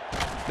fires right.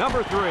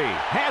 Number 3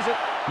 has it.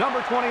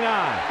 Number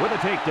 29 with a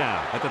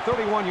takedown at the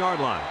 31-yard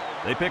line.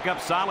 They pick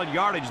up solid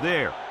yardage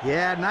there.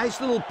 Yeah,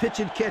 nice little pitch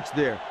and catch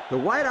there. The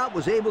wideout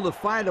was able to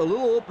find a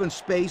little open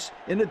space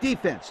in the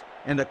defense,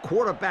 and the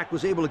quarterback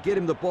was able to get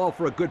him the ball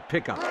for a good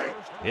pickup.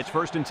 It's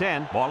first and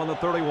 10. Ball on the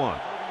 31.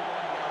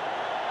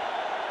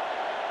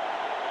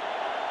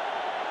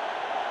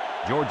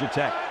 Georgia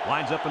Tech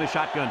lines up in a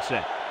shotgun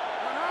set.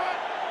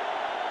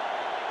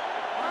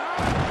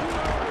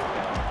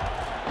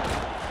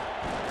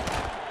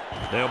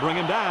 They'll bring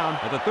him down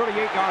at the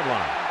 38-yard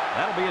line.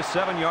 That'll be a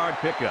 7-yard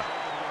pickup.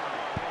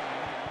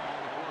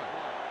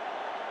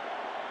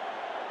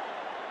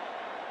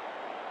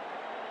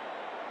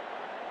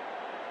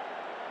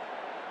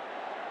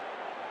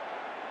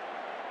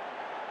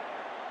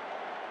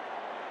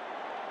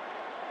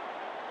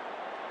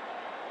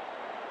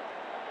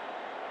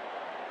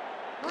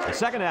 A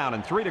second down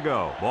and 3 to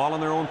go. Ball on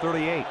their own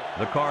 38.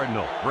 The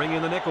Cardinal bring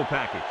in the nickel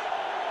package.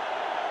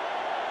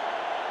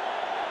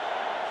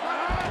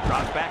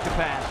 Drops back to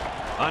pass.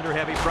 Under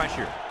heavy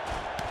pressure.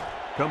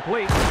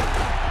 Complete.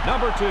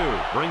 Number 2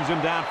 brings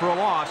him down for a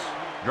loss.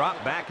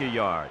 Drop back a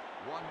yard.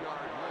 1-yard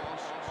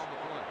loss on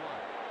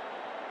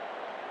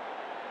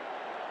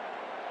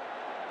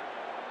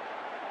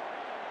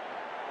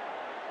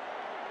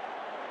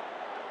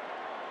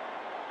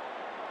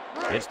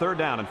the play. It's third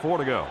down and 4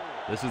 to go.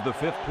 This is the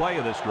 5th play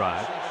of this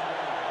drive.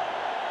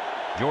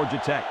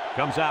 Georgia Tech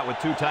comes out with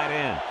 2 tight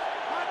ends.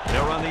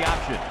 They'll run the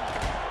option.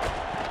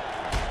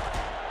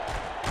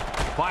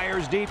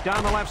 Fires deep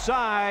down the left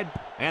side,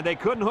 and they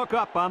couldn't hook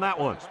up on that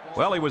one.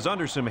 Well, he was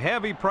under some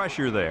heavy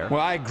pressure there.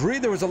 Well, I agree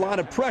there was a lot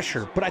of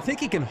pressure, but I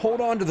think he can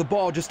hold on to the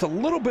ball just a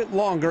little bit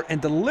longer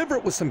and deliver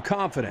it with some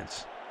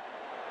confidence.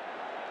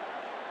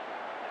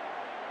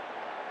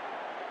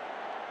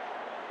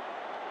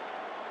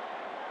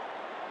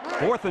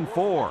 Fourth and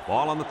 4.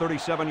 Ball on the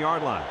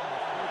 37-yard line.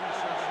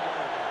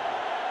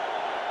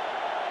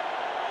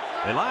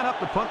 They line up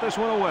to punt this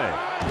one away.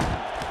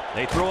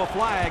 They throw a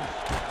flag.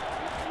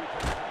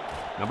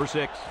 Number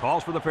 6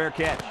 calls for the fair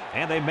catch,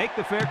 and they make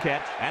the fair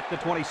catch at the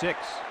 26.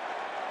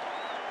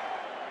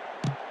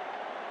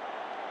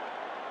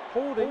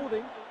 Holding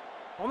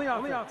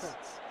on the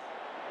offense.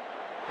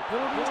 The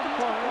penalty is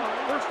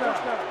declined. First down.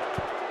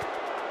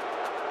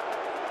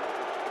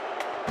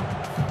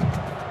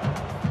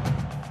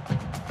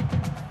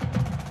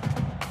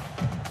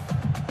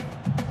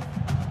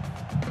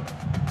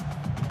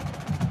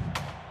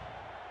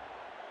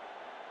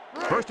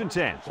 First and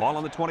 10. Ball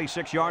on the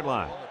 26-yard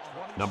line.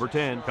 Number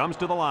 10 comes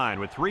to the line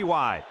with 3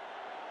 wide.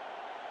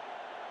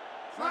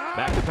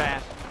 Back to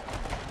pass.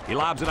 He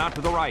lobs it out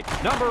to the right.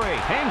 Number 8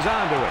 hangs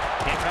on to it.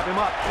 Can't trap him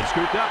up. It's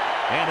scooped up.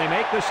 And they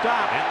make the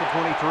stop at the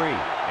 23.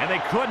 And they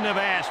couldn't have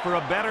asked for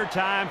a better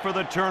time for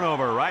the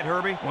turnover, right,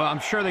 Herbie? Well, I'm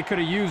sure they could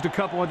have used a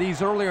couple of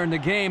these earlier in the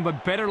game,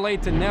 but better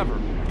late than never.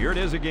 Here it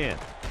is again.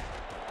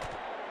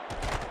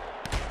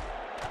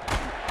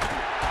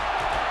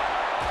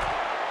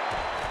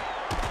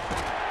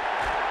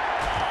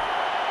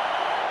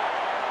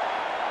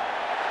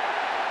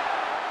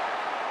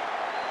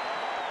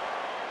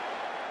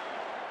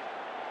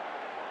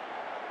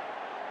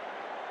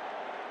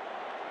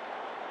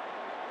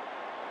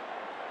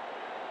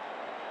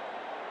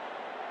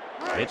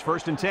 It's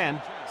first and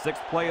 10.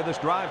 6th play of this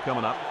drive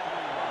coming up.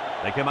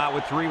 They come out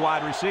with 3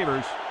 wide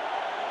receivers.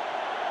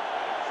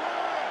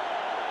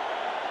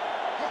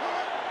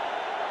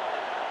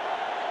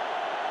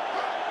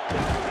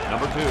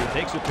 Number 2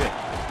 takes a pick.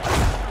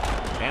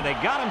 And they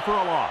got him for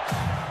a loss.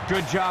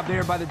 Good job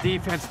there by the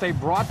defense. They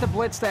brought the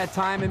blitz that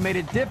time and made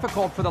it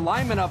difficult for the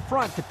linemen up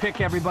front to pick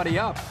everybody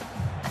up.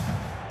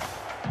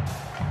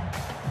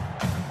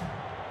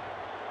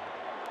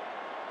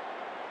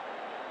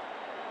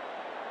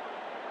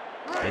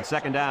 It's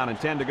second down and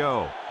 10 to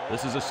go.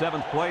 This is the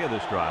 7th play of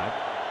this drive.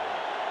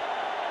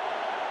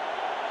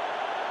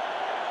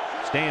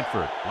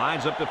 Stanford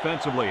lines up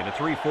defensively in a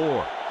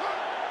 3-4.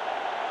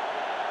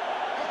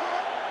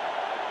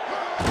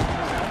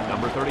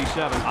 Number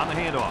 37 on the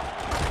handoff.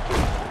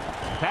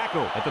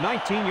 Tackle at the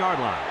 19-yard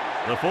line.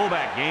 The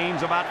fullback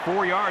gains about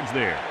 4 yards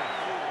there.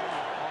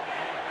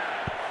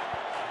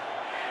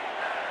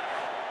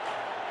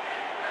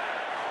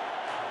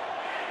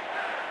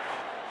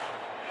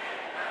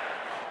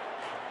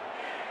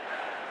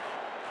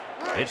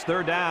 It's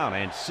third down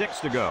and 6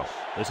 to go.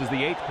 This is the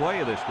 8th play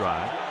of this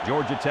drive.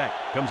 Georgia Tech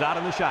comes out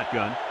in the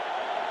shotgun.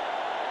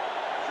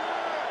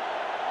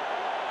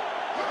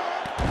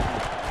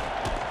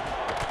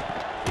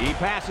 He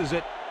passes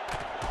it,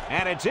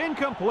 and it's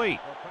incomplete.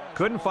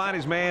 Couldn't find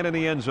his man in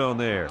the end zone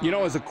there. You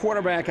know, as a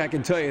quarterback, I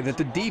can tell you that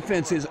the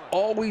defense is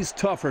always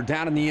tougher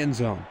down in the end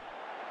zone.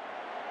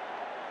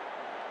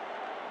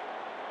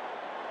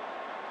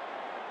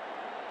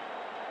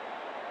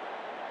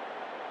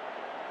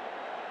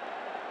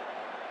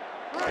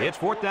 It's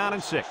 4th down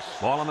and 6.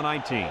 Ball on the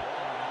 19.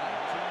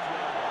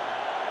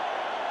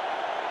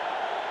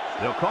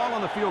 They'll call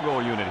on the field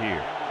goal unit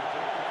here.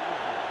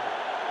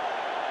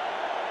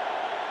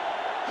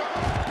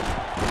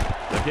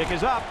 The kick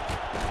is up.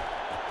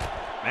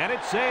 And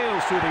it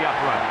sails through the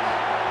uprights.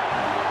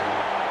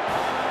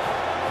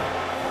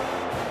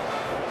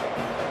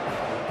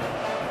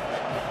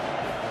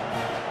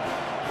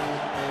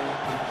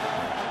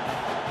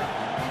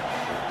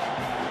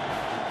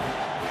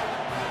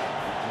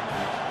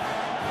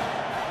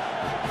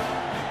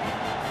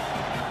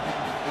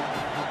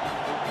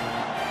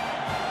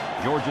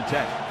 Georgia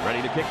Tech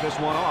ready to kick this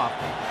one off.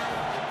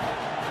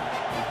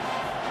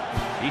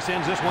 He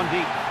sends this one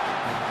deep.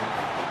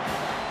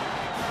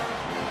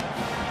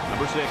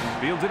 Number 6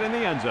 fields it in the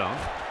end zone.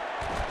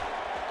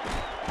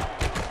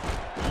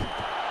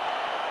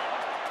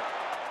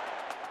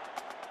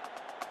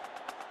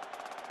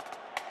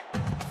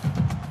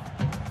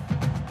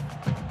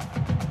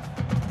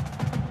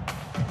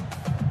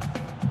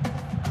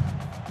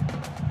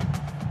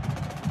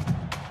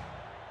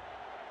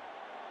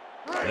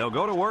 They'll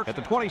go to work at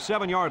the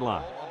 27-yard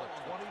line.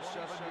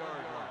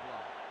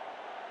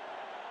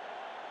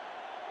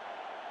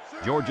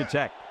 Georgia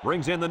Tech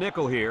brings in the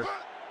nickel here.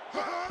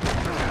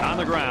 On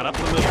the ground, up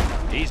the middle.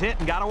 He's hit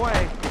and got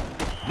away.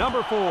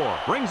 Number 4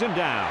 brings him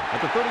down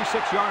at the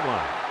 36-yard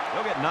line.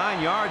 They'll get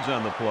 9 yards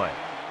on the play.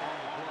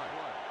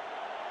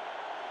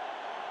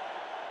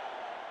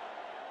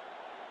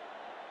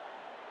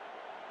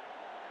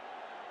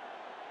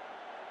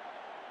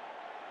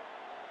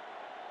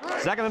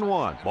 Second and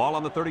 1. Ball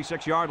on the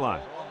 36-yard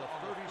line.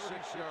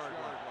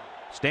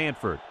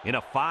 Stanford in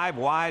a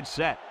 5-wide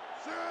set.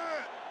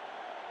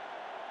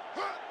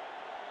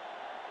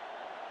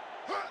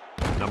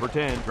 Number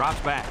 10 drops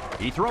back.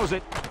 He throws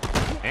it.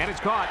 And it's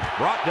caught.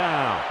 Brought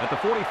down at the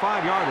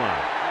 45-yard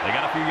line. They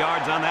got a few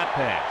yards on that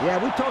pass.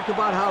 Yeah, we talked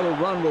about how the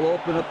run will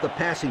open up the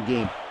passing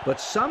game,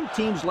 but some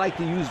teams like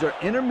to use their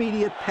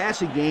intermediate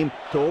passing game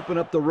to open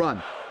up the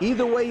run.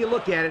 Either way you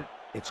look at it,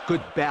 it's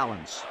good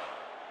balance.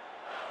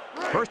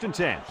 First and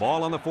 10.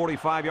 Ball on the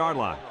 45-yard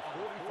line.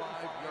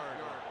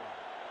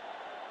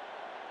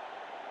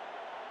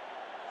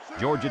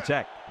 Georgia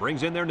Tech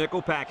brings in their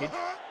nickel package.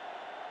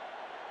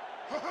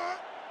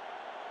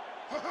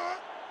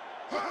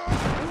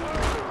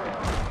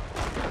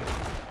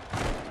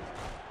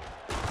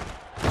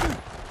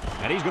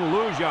 And he's going to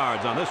lose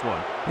yards on this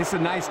one. It's a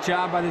nice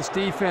job by this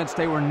defense.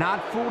 They were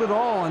not fooled at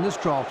all on this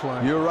draw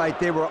play. You're right.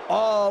 They were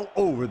all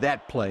over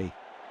that play.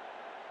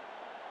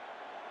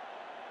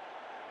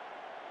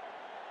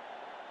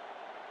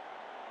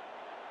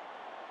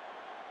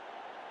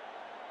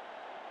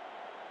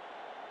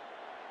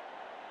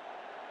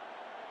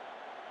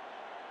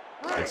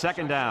 It's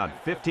second down,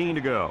 15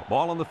 to go.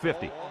 Ball on the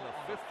 50.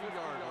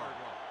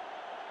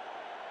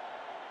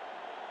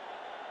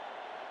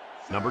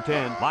 Number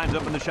 10 lines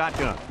up in the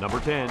shotgun. Number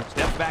 10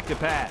 steps back to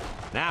pass.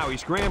 Now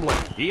he's scrambling.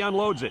 He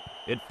unloads it.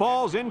 It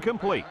falls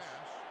incomplete.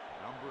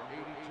 Number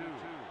 82,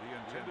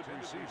 the intended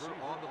receiver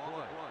on the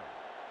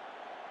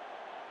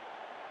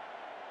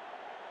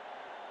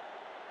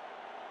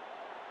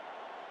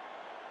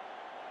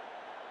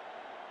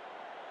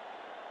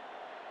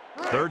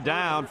play. Third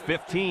down,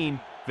 15.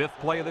 5th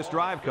play of this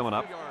drive coming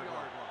up.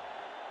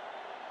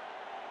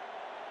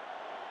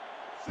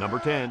 Number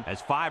 10 has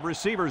 5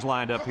 receivers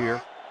lined up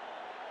here.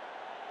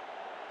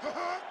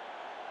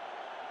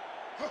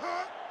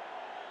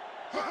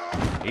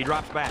 He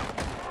drops back.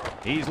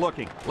 He's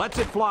looking. Lets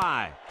it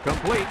fly.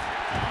 Complete.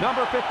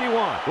 Number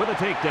 51 with a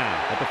takedown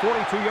at the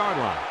 42-yard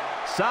line.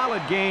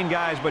 Solid gain,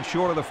 guys, but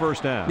short of the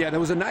first down. Yeah, that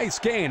was a nice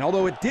gain.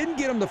 Although it didn't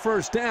get him the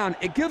first down,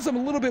 it gives them a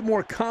little bit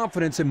more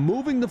confidence in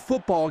moving the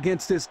football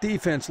against this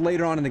defense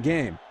later on in the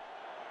game.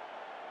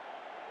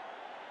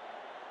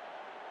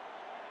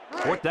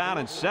 4th down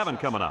and 7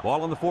 coming up.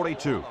 Ball on the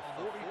 42.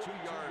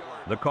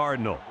 The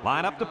Cardinal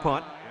line up to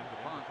punt.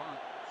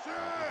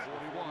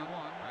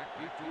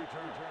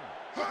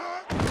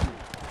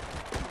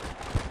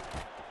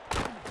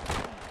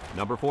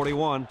 Number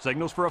 41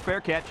 signals for a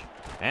fair catch.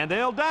 And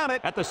they'll down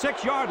it at the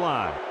 6-yard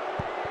line.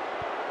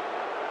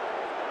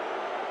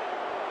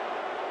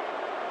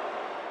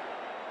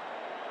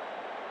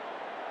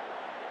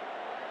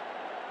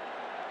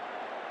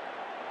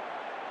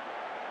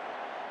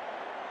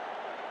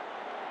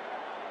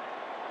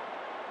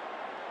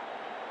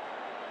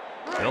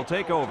 They'll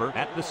take over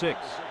at the 6.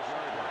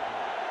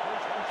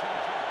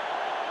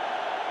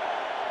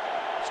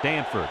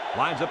 Stanford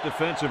lines up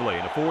defensively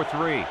in a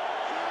 4-3.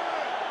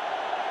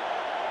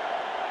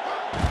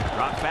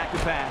 Drops back to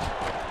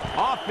pass.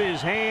 Off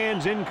his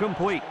hands,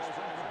 incomplete.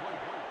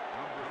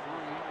 Number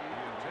 3,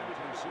 the intended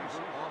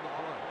receiver on the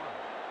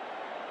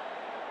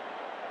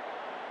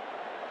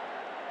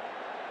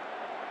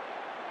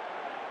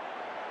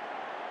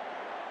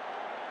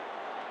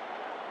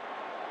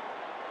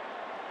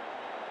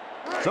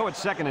play. So it's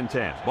 2nd and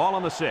 10. Ball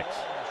on the 6.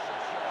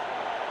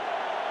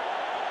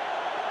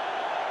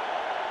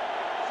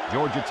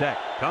 Georgia Tech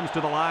comes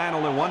to the line,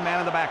 only one man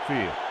in the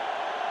backfield.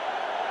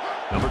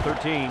 Number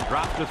 13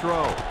 drops to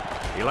throw.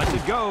 He lets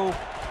it go,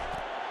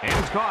 and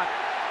it's caught.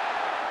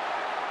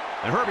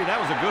 And Herbie, that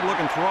was a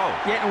good-looking throw.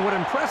 Yeah, and what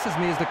impresses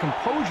me is the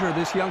composure of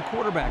this young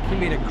quarterback. He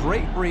made a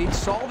great read,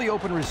 saw the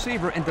open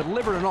receiver, and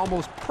delivered an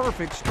almost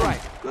perfect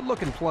strike.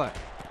 Good-looking play.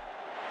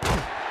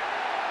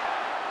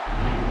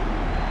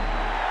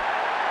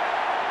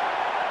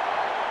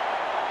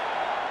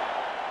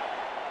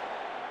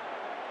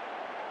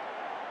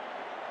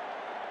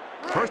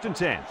 First and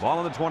 10, ball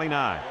on the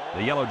 29.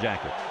 The Yellow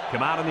Jackets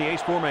come out in the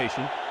ace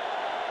formation.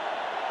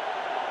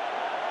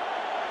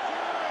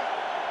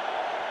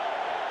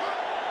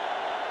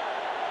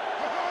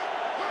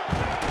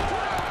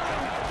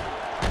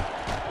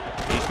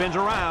 He spins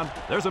around.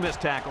 There's a missed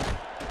tackle.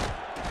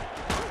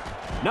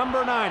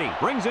 Number 90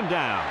 brings him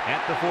down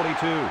at the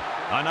 42.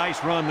 A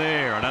nice run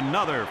there, and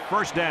another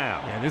first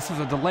down. Yeah, this is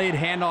a delayed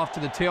handoff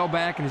to the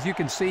tailback, and as you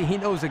can see, he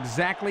knows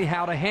exactly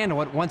how to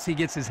handle it once he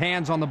gets his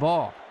hands on the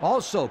ball.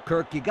 Also,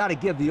 Kirk, you got to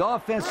give the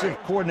offensive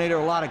coordinator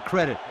a lot of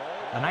credit.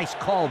 A nice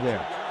call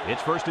there.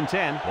 It's 1st and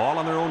 10, ball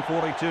on their own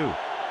 42.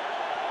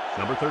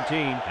 Number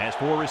 13 has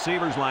 4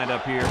 receivers lined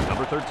up here.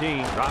 Number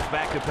 13 drops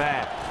back to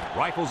pass.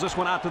 Rifles this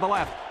one out to the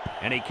left,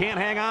 and he can't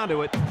hang on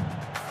to it.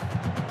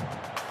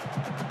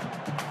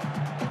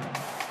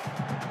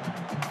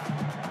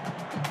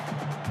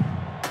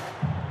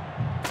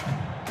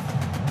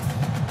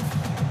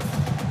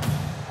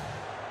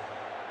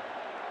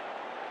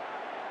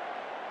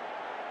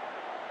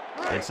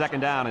 It's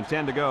 2nd down and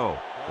 10 to go.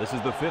 This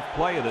is the 5th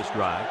play of this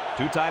drive.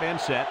 2 tight end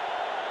set.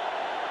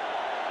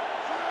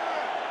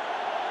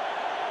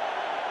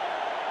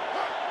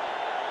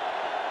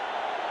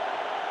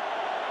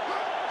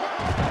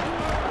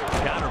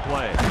 Counter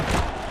play.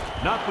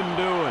 Nothing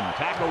doing.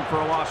 Tackled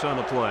for a loss on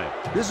the play.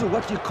 This is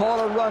what you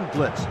call a run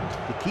blitz.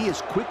 The key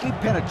is quickly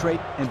penetrate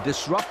and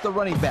disrupt the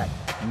running back,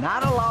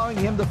 not allowing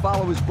him to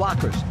follow his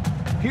blockers.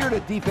 Here the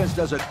defense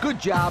does a good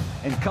job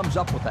and comes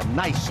up with a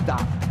nice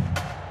stop.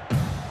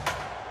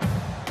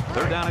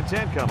 3rd down and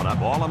 10 coming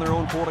up, all on their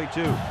own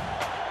 42.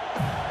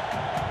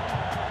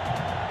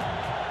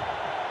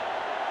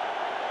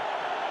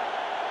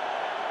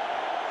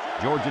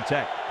 Georgia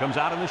Tech comes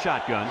out in the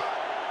shotgun.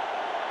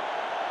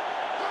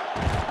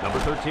 Number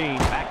 13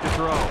 back to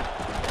throw.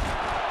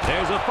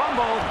 There's a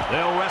fumble.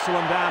 They'll wrestle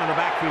him down in the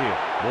backfield.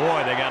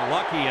 Boy, they got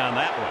lucky on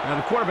that one. Now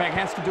the quarterback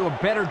has to do a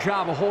better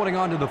job of holding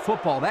on to the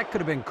football. That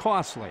could have been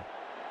costly.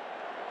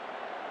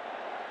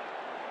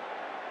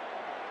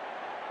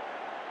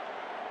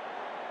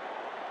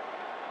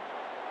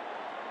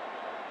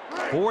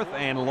 4th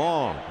and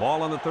long.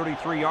 Ball on the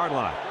 33-yard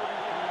line.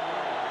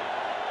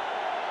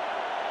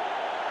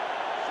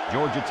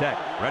 Georgia Tech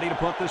ready to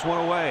punt this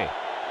one away.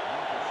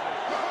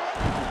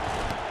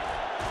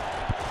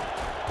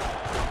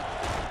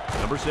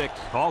 Number 6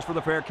 calls for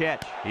the fair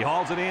catch. He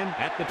hauls it in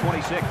at the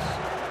 26.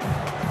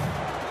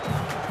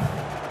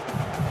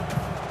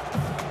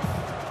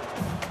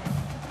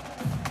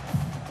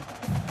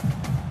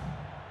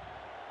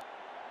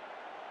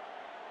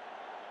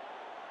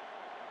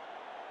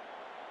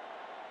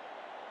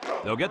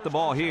 They'll get the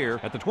ball here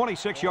at the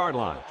 26-yard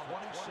line.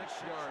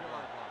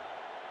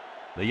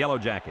 The Yellow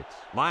Jackets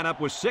line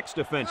up with 6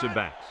 defensive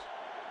backs.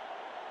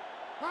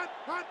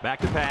 Back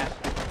to pass.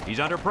 He's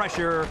under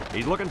pressure.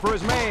 He's looking for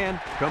his man.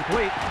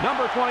 Complete.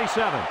 Number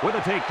 27 with a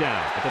takedown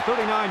at the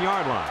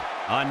 39-yard line.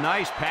 A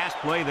nice pass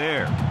play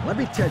there. Let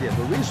me tell you,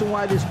 the reason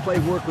why this play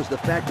worked was the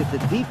fact that the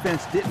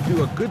defense didn't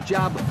do a good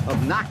job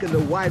of knocking the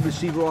wide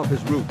receiver off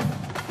his route.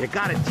 You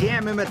got to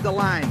jam him at the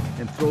line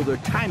and throw their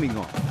timing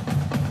off.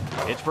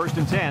 It's 1st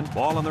and 10.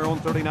 Ball on their own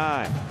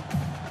 39.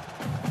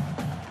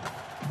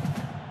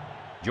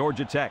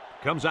 Georgia Tech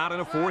comes out in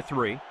a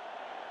 4-3.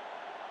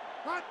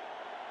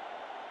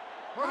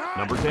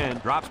 Number 10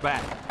 drops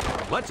back.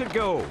 Lets it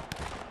go.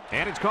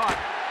 And it's caught.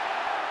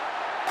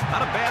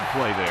 Not a bad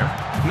play there.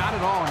 Not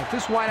at all. And if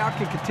this wideout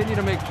can continue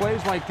to make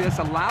plays like this,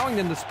 allowing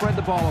them to spread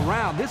the ball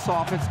around, this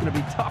offense is going to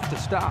be tough to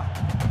stop.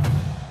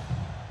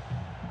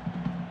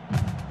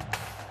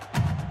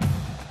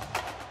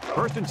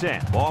 First and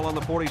 10. Ball on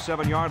the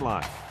 47-yard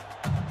line.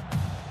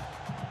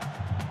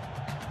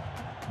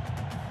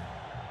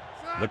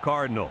 The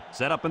Cardinal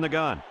set up in the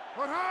gun.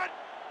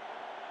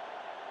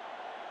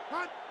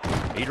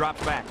 He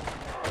drops back.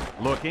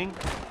 Looking.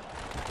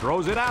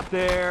 Throws it out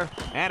there.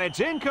 And it's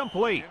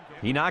incomplete.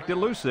 He knocked it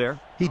loose there.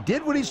 He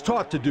did what he's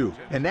taught to do,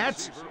 and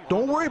that's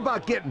don't worry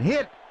about getting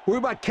hit. Worry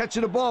about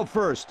catching the ball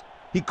first.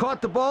 He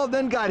caught the ball,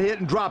 then got hit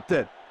and dropped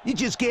it. You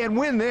just can't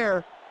win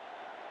there.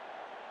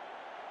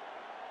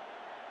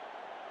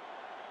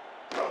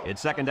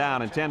 It's 2nd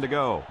down and 10 to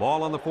go.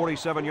 Ball on the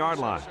 47-yard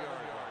line.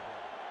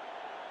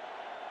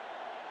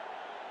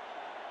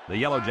 The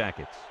Yellow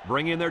Jackets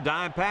bring in their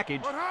dime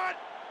package.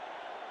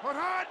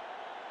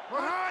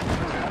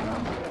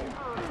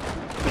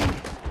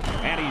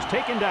 And he's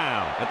taken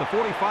down at the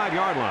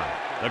 45-yard line.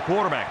 The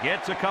quarterback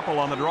gets a couple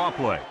on the draw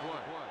play.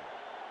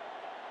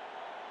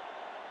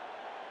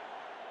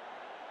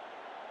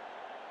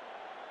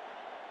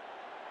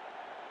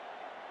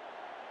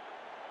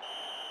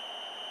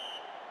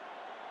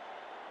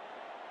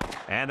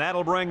 And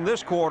that'll bring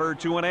this quarter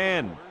to an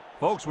end.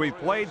 Folks, we've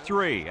played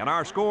 3, and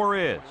our score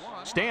is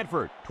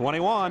Stanford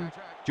 21,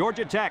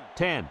 Georgia Tech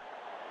 10.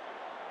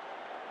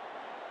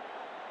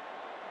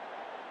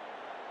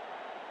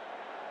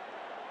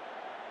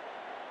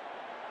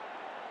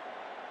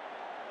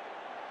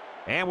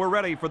 And we're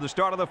ready for the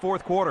start of the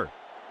 4th quarter.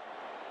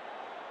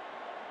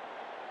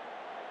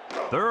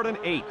 3rd and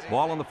 8,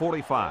 ball on the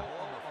 45.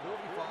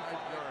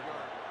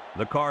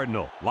 The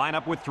Cardinal line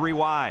up with 3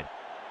 wide.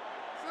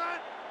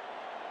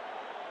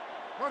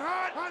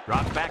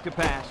 Drops back to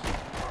pass.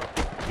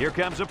 Here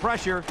comes the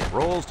pressure.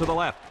 Rolls to the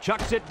left.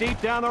 Chucks it deep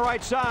down the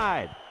right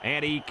side.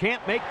 And he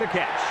can't make the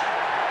catch.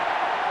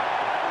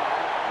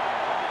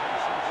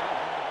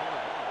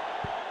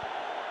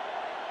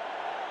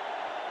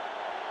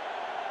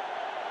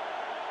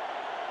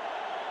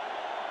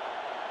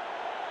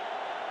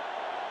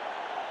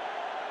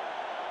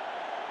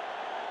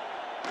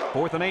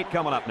 Fourth and 8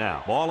 coming up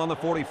now. Ball on the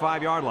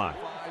 45-yard line.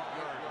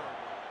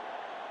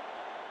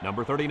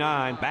 Number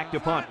 39 back to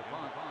punt.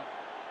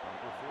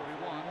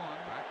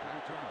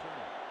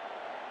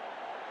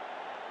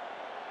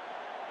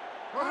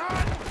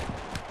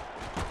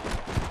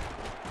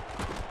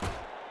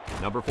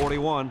 Number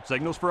 41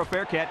 signals for a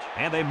fair catch,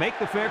 and they make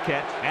the fair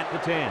catch at the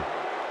 10.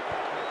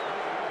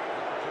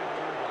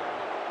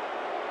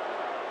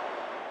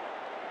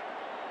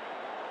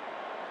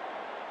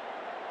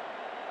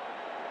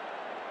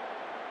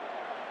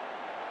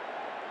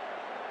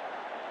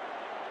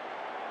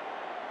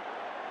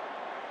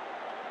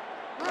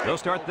 They'll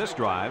start this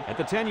drive at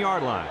the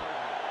 10-yard line.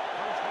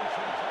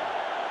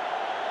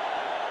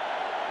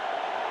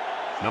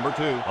 Number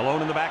 2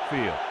 alone in the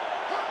backfield.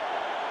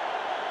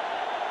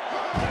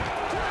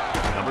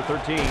 Number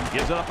 13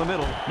 gives it up the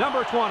middle.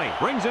 Number 20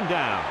 brings him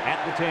down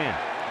at the 10.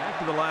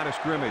 After the line of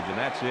scrimmage, and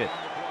that's it.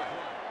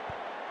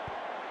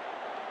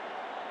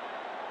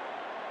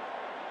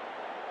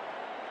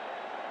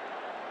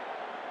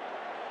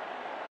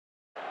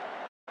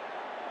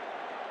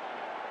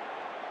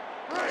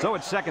 So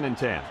it's 2nd and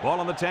 10. Ball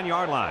on the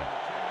 10-yard line.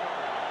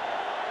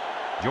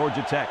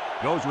 Georgia Tech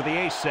goes with the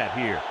ace set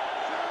here.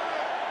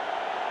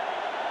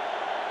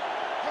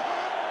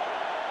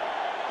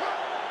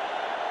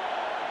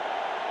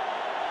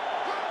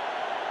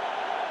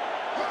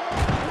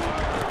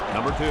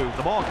 Number 2,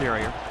 the ball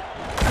carrier.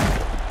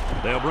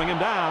 They'll bring him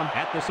down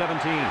at the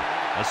 17.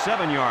 A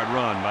 7-yard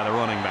run by the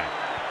running back.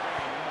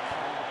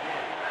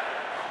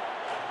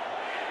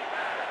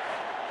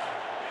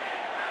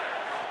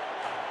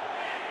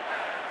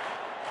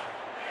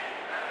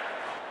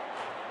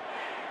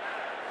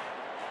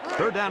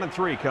 Third down and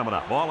 3 coming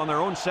up. Ball on their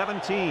own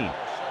 17.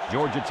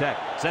 Georgia Tech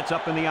sets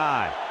up in the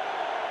I.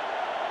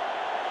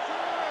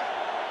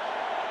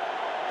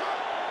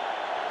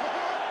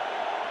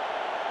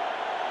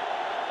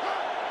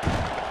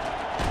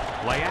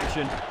 Play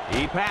action.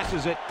 He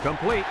passes it.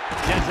 Complete.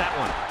 Gets that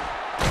one.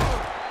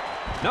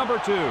 Number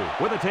 2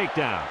 with a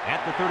takedown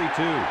at the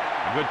 32.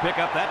 A good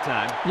pickup that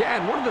time. Yeah,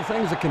 and one of the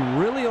things that can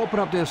really open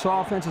up this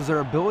offense is their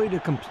ability to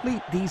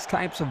complete these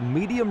types of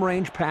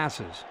medium-range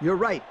passes. You're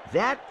right.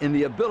 That and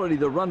the ability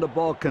to run the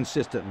ball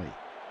consistently.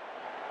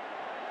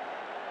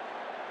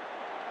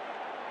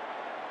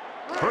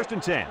 1st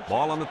and 10.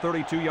 Ball on the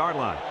 32-yard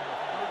line.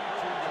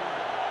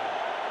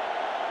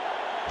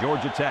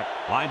 Georgia Tech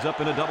lines up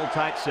in a double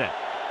tight set.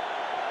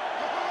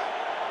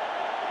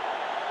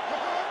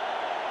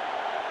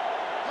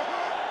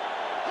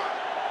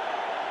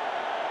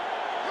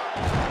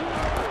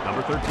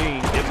 Number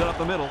 13 gives it up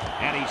the middle,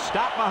 and he's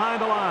stopped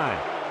behind the line.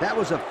 That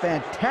was a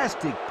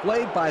fantastic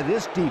play by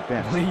this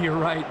defense. You're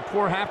right.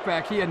 Poor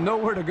halfback. He had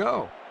nowhere to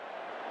go.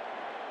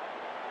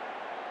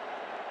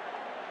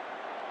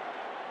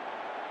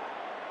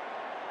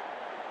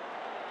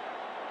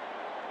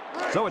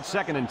 So it's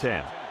 2nd and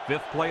 10.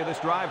 5th play of this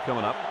drive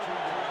coming up.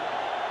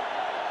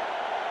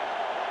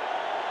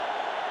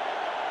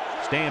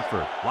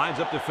 Stanford lines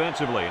up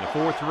defensively in a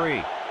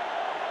 4-3.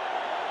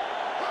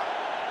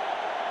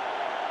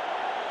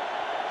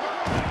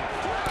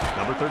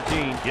 Number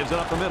 13 gives it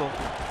up the middle.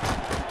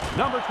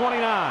 Number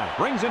 29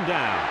 brings him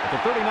down at the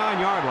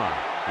 39-yard line.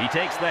 He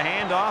takes the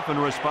handoff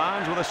and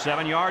responds with a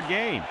 7-yard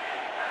gain.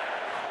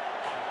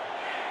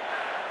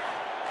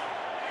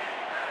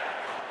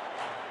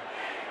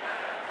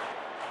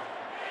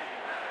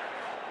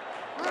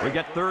 We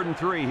get 3rd and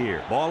 3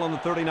 here. Ball on the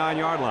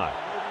 39-yard line.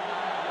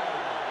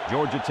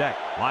 Georgia Tech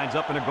lines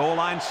up in a goal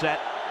line set.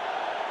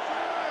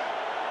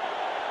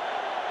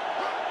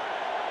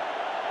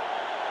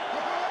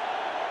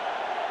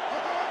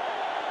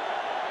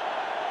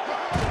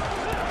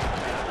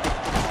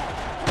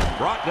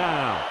 Brought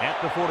down at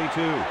the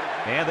 42.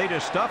 And they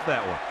just stuffed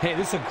that one. Hey,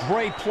 this is a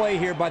great play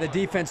here by the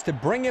defense to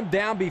bring him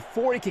down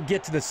before he could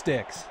get to the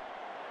sticks.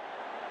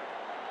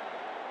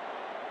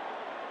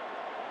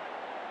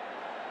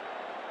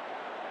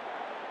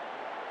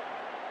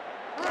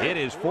 It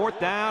is 4th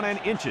down and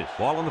inches.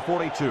 Ball on the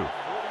 42.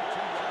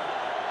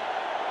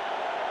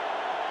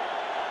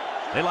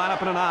 They line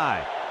up in an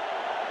I.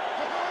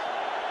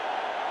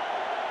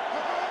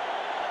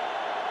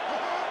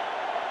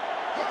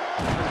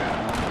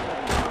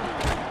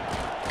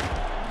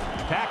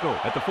 Tackle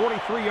at the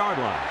 43-yard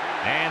line.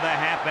 And the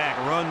halfback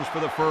runs for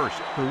the first.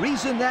 The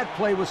reason that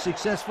play was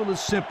successful is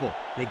simple.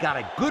 They got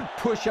a good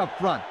push up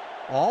front.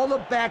 All the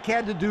back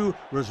had to do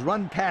was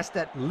run past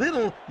that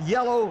little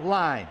yellow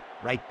line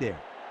right there.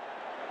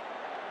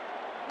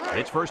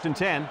 It's 1st and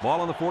 10.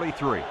 Ball on the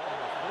 43.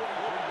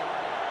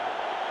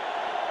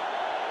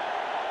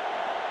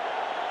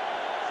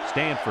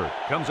 Stanford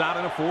comes out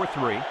in a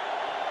 4-3.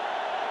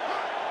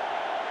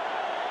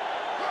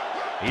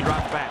 He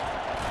drops back.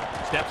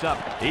 Steps up.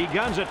 He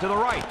guns it to the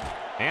right.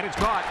 And it's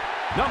caught.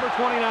 Number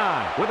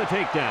 29 with a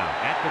takedown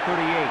at the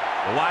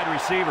 38. The wide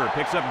receiver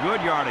picks up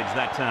good yardage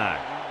that time.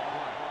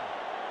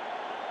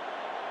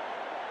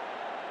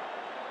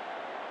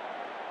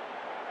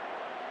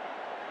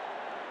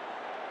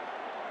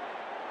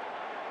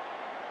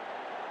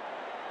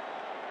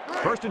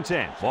 First and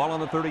 10. Ball on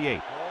the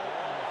 38.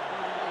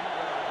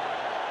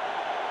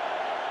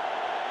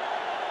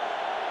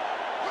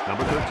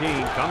 Number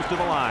 13 comes to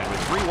the line with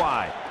 3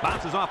 wide.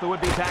 Bounces off the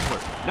would-be tackler.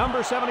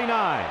 Number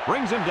 79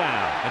 brings him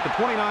down at the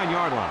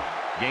 29-yard line.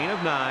 Gain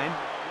of 9.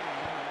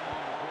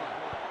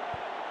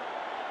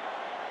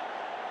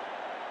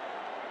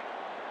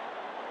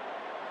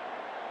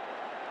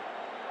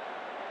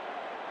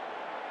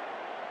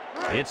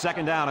 It's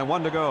 2nd down and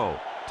 1 to go.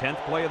 10th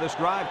play of this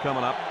drive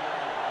coming up.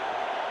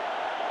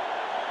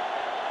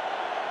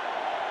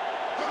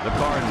 The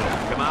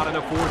Cardinals come out in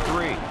a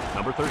 4-3.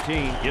 Number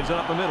 13 gives it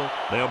up the middle.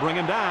 They'll bring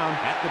him down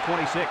at the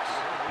 26.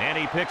 And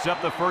he picks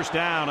up the 1st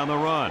down on the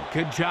run.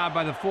 Good job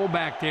by the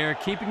fullback there,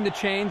 keeping the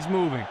chains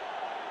moving.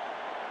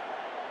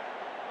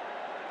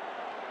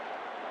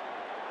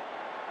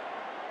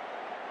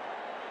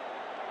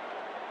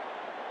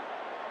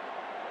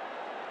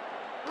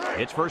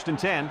 It's 1st and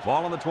 10.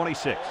 Ball on the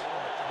 26.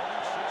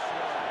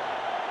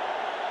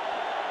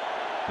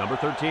 Number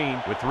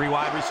 13 with 3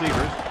 wide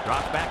receivers.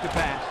 Drops back to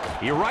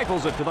pass. He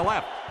rifles it to the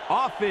left.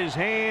 Off his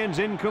hands,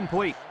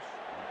 incomplete.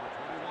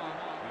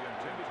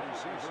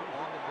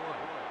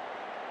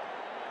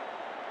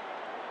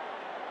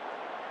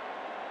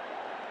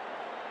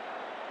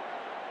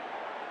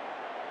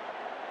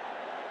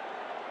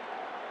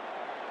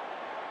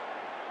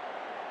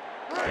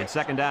 It's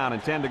 2nd down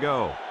and 10 to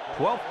go.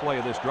 12th play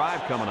of this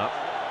drive coming up.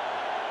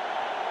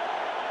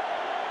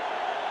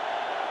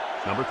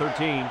 Number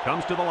 13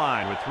 comes to the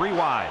line with 3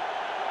 wide.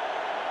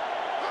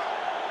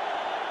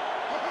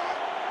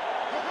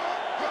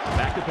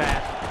 Back to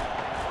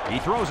pass. He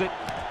throws it.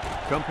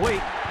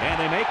 Complete. And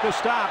they make the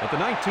stop at the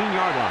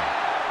 19-yard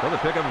line. Well, to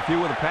pick up a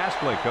few with a pass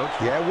play, Coach.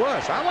 Yeah, it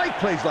was. I like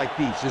plays like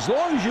these. As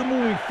long as you're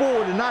moving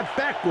forward and not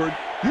backward,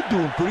 you're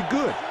doing pretty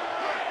good.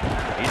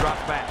 He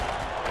drops back.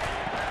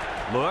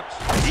 Looks.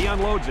 He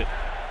unloads it.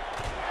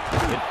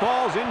 It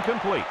falls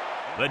incomplete.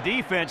 The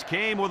defense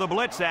came with a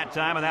blitz that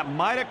time, and that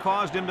might have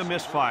caused him to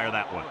misfire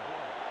that one.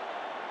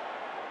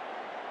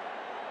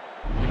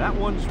 That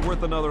one's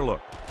worth another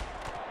look.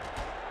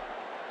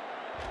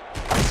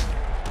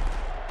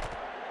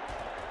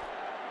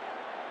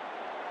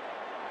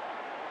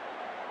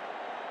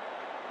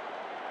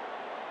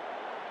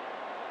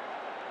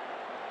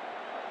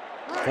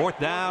 Fourth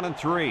down and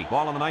 3.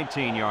 Ball on the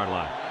 19-yard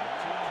line.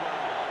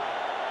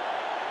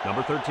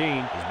 Number 13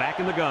 is back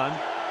in the gun.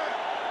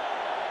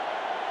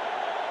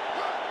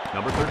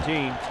 Number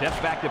 13 steps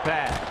back to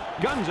pass.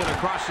 Guns it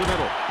across the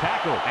middle.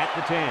 Tackle at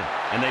the 10.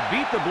 And they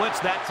beat the blitz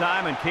that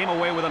time and came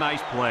away with a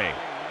nice play.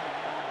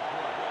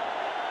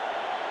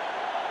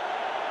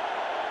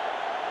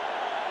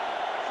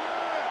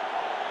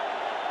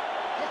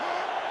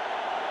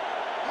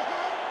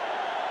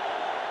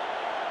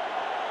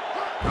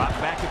 Drops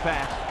back to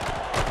pass.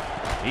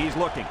 He's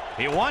looking.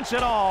 He wants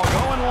it all.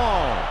 Going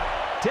long.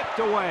 Tipped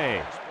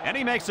away. And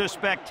he makes a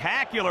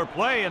spectacular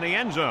play in the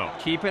end zone.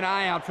 Keep an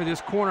eye out for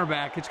this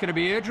cornerback. It's going to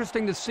be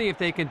interesting to see if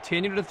they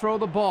continue to throw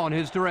the ball in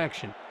his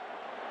direction.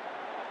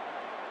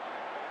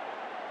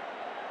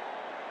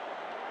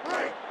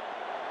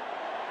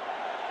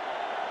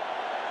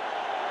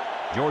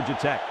 Georgia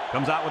Tech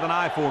comes out with an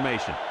I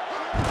formation.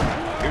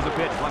 Here's a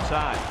pitch left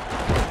side.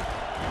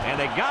 And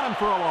they got him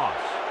for a loss.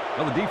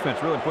 Well, the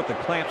defense really put the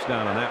clamps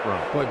down on that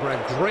run. Boy, Brett,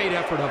 great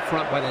effort up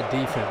front by that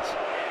defense.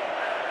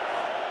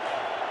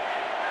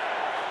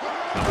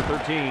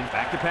 Number 13,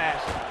 back to pass.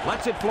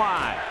 Lets it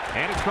fly.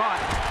 And it's caught.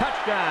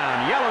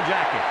 Touchdown, Yellow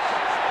Jackets.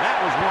 That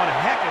was one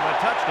heck of a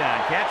touchdown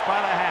catch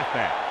by the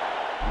halfback.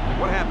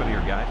 What happened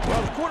here, guys?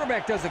 Well, the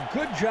quarterback does a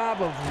good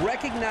job of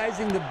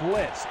recognizing the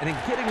blitz and then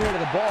getting rid of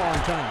the ball on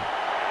time.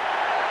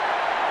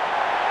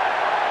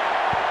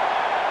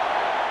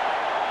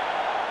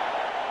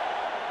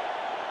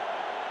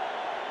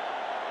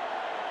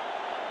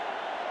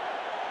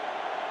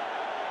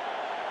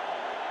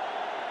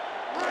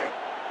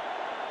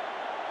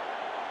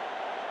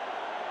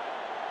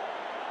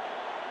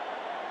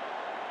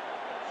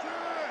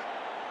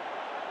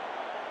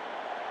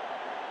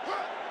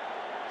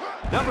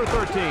 Number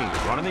 13,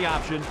 running the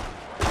option.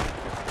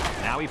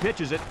 Now he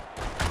pitches it.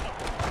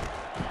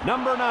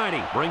 Number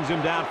 90 brings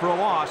him down for a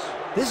loss.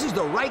 This is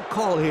the right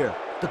call here,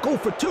 to go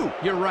for 2.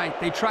 You're right.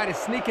 They tried to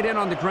sneak it in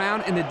on the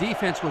ground, and the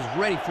defense was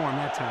ready for him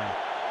that time.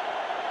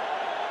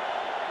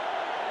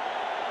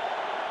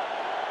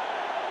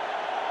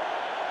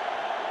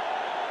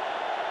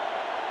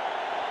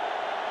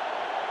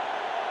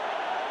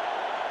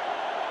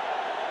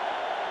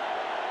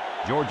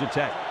 Georgia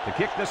Tech to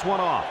kick this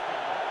one off.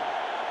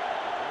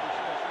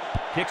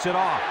 Kicks it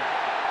off.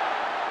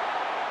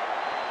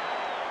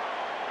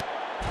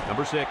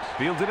 Number 6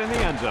 fields it in the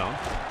end zone.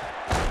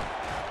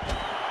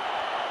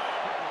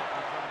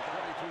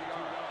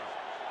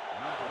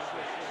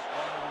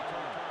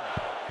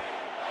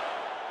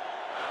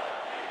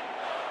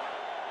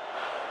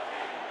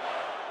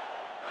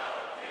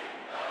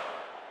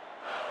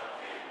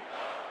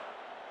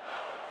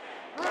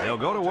 They'll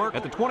go to work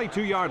at the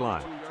 22-yard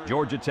line.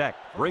 Georgia Tech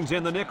brings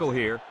in the nickel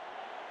here.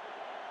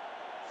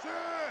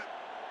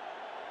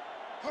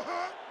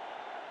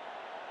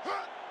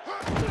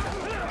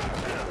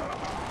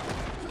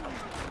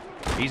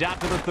 He's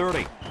out to the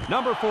 30.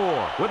 Number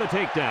 4 with a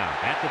takedown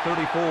at the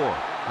 34.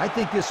 I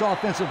think this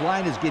offensive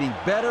line is getting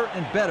better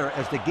and better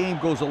as the game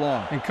goes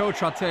along. And,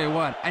 Coach, I'll tell you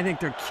what, I think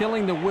they're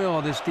killing the will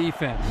of this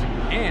defense.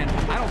 And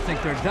I don't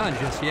think they're done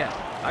just yet.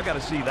 I got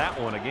to see that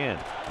one again.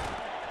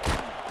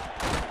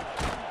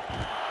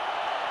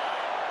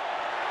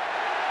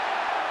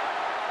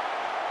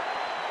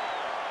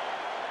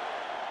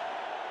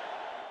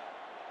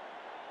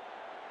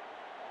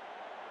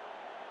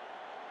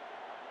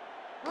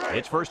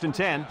 It's 1st and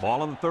 10,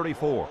 ball on the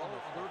 34.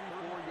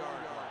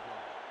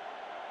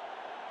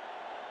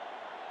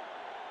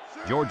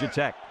 Georgia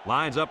Tech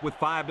lines up with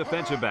 5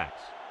 defensive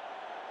backs.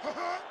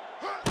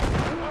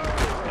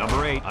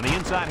 Number 8 on the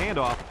inside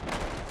handoff.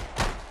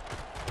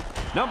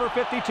 Number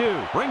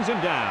 52 brings him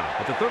down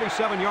at the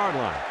 37-yard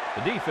line.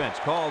 The defense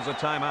calls a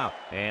timeout,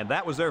 and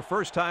that was their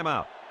first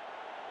timeout.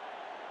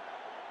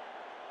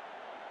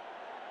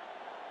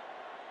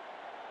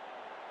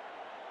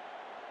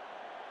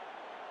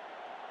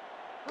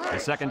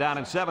 It's 2nd down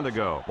and 7 to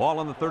go. Ball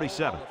on the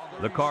 37.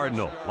 The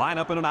Cardinal line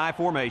up in an I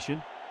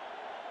formation.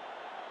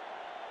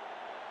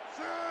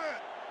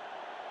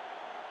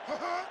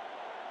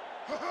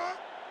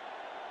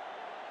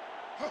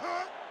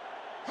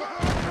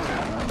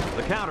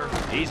 The counter.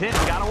 He's hit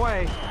and got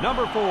away.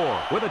 Number 4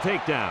 with a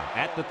takedown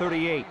at the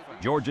 38.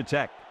 Georgia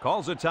Tech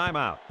calls a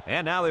timeout.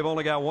 And now they've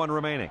only got 1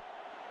 remaining.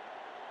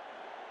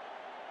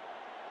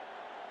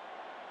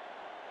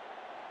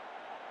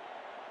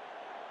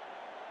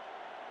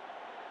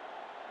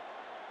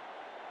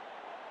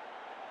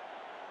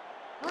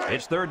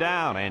 It's 3rd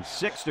down and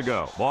 6 to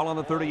go. Ball on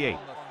the 38.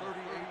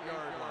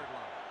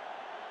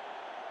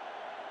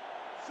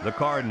 The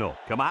Cardinal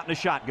come out in a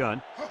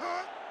shotgun.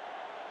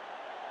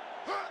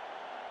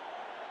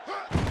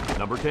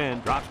 Number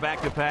 10 drops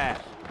back to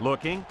pass.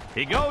 Looking.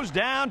 He goes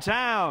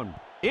downtown.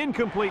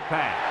 Incomplete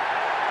pass.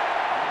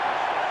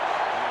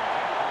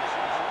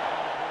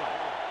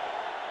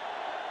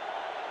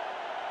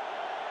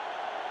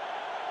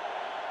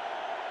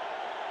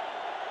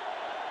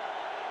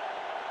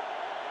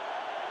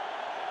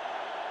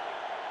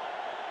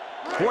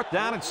 Fourth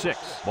down and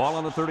 6. Ball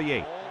on the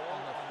 38.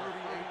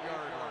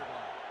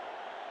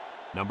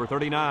 Number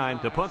 39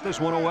 to punt this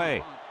one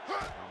away.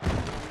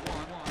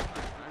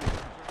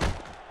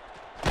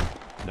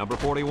 Number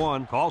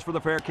 41 calls for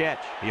the fair catch.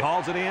 He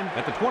hauls it in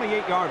at the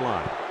 28-yard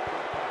line.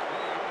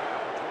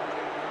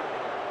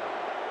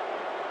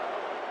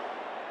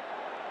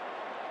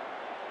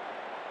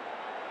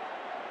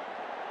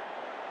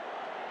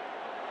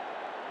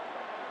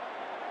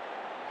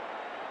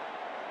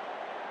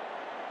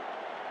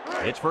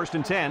 It's 1st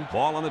and 10.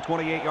 Ball on the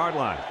 28-yard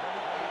line.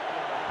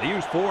 They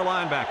use 4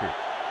 linebackers.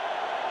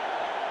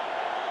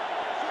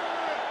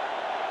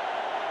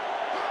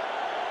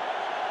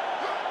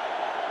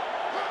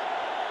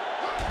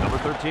 Number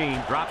 13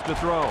 drops to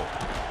throw.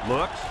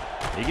 Looks.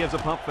 He gives a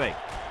pump fake.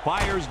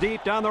 Fires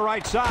deep down the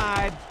right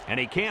side, and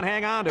he can't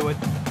hang on to it.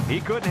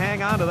 He couldn't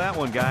hang on to that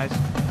one, guys.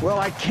 Well,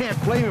 I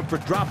can't blame him for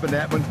dropping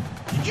that one.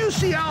 Did you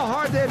see how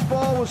hard that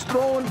ball was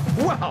thrown?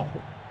 Wow.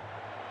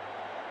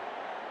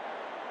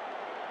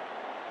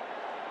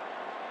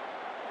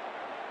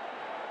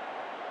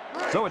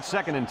 So it's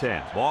 2nd and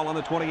 10. Ball on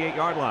the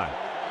 28-yard line.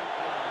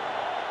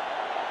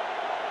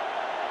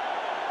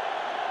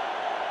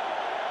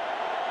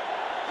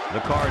 The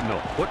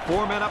Cardinals put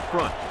 4 men up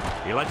front.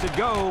 He lets it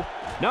go.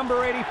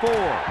 Number 84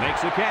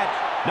 makes a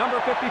catch.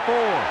 Number 54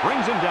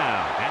 brings him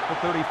down at the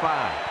 35.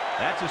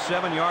 That's a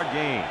 7-yard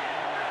gain.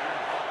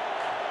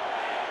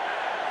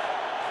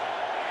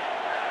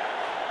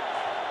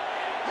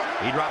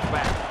 He drops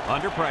back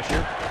under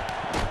pressure.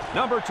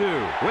 Number 2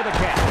 with a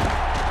catch.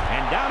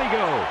 And down he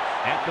goes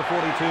at the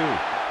 42.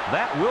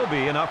 That will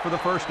be enough for the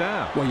first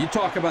down. Well, you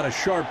talk about a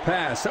sharp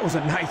pass. That was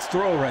a nice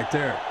throw right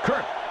there.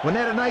 Kirk, wasn't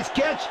that a nice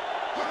catch?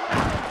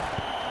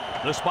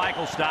 The spike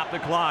will stop the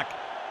clock.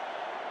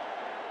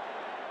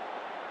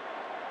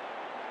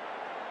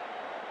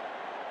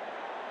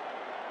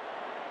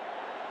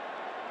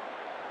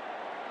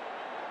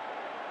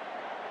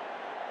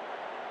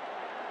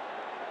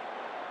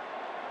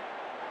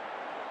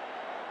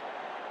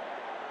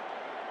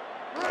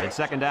 It's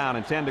 2nd down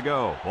and 10 to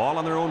go. Ball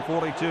on their own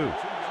 42.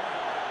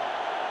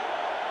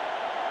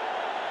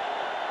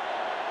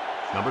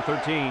 Number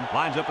 13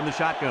 lines up in the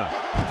shotgun.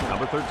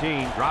 Number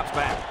 13 drops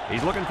back.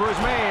 He's looking for his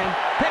man.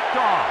 Picked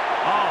off.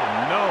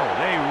 Oh, no,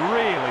 they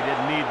really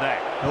didn't need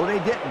that. No, they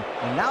didn't.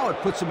 And now it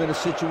puts them in a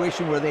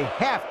situation where they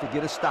have to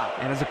get a stop.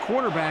 And as a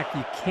quarterback,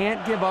 you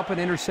can't give up an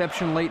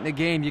interception late in the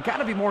game. You got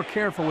to be more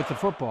careful with the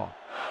football.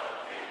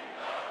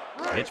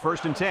 It's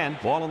 1st and 10.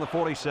 Ball on the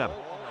 47.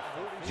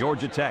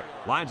 Georgia Tech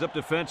lines up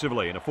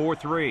defensively in a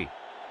 4-3.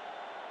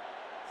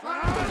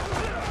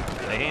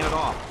 They hand it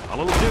off. A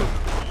little juke.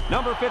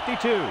 Number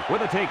 52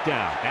 with a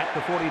takedown at the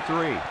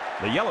 43.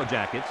 The Yellow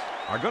Jackets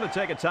are going to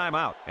take a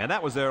timeout, and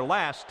that was their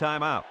last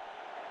timeout.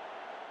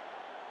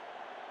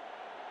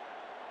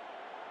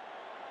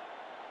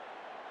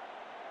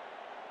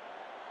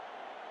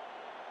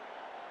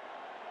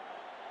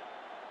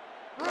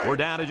 We're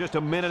down to just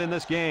a minute in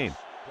this game.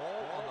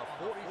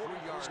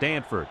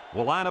 Stanford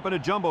will line up in a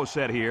jumbo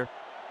set here.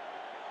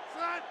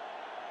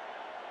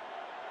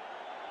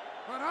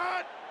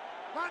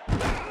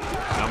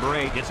 Number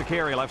 8 gets a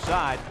carry left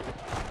side.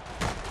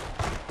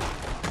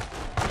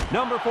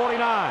 Number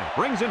 49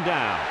 brings him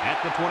down at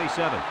the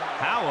 27.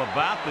 How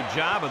about the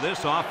job of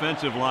this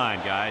offensive line,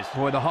 guys?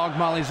 Boy, the hog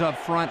mollies up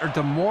front are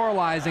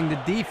demoralizing the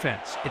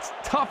defense. It's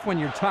tough when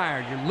you're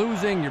tired. You're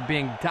losing. You're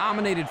being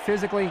dominated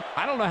physically.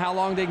 I don't know how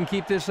long they can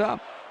keep this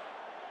up.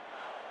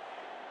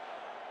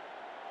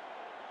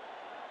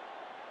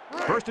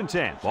 1st and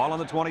 10. Ball on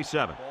the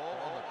 27.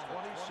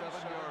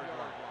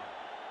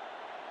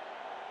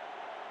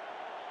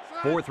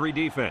 4-3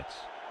 defense.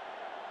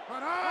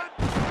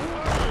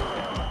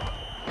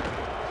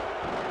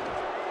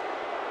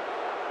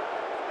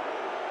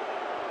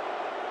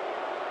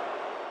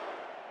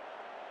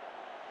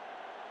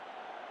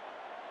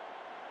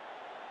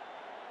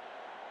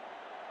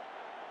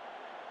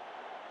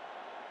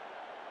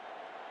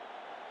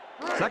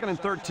 Second and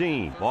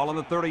 13. Ball on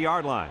the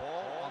 30-yard line.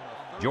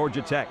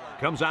 Georgia Tech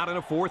comes out in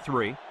a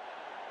 4-3.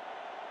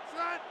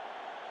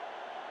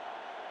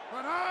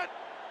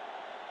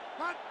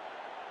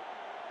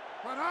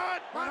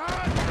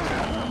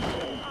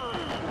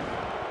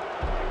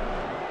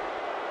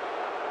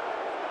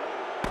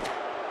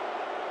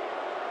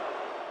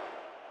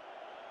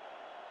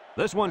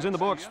 This one's in the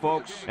books,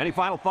 folks. Any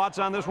final thoughts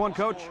on this one,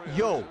 Coach?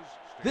 Yo,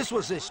 this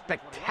was a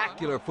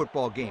spectacular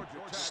football game.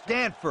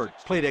 Stanford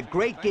played a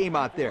great game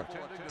out there.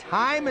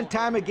 Time and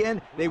time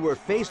again, they were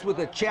faced with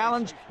a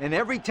challenge, and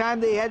every time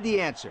they had the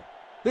answer.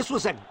 This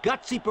was a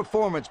gutsy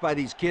performance by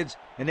these kids,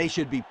 and they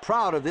should be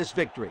proud of this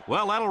victory.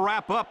 Well, that'll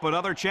wrap up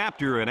another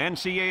chapter in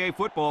NCAA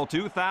football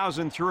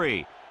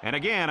 2003. And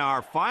again,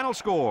 our final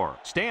score,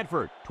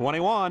 Stanford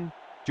 21,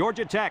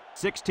 Georgia Tech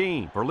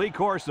 16. For Lee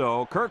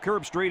Corso, Kirk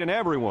Herbstreit, and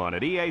everyone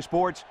at EA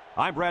Sports,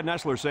 I'm Brad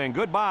Nessler saying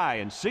goodbye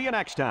and see you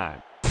next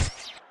time.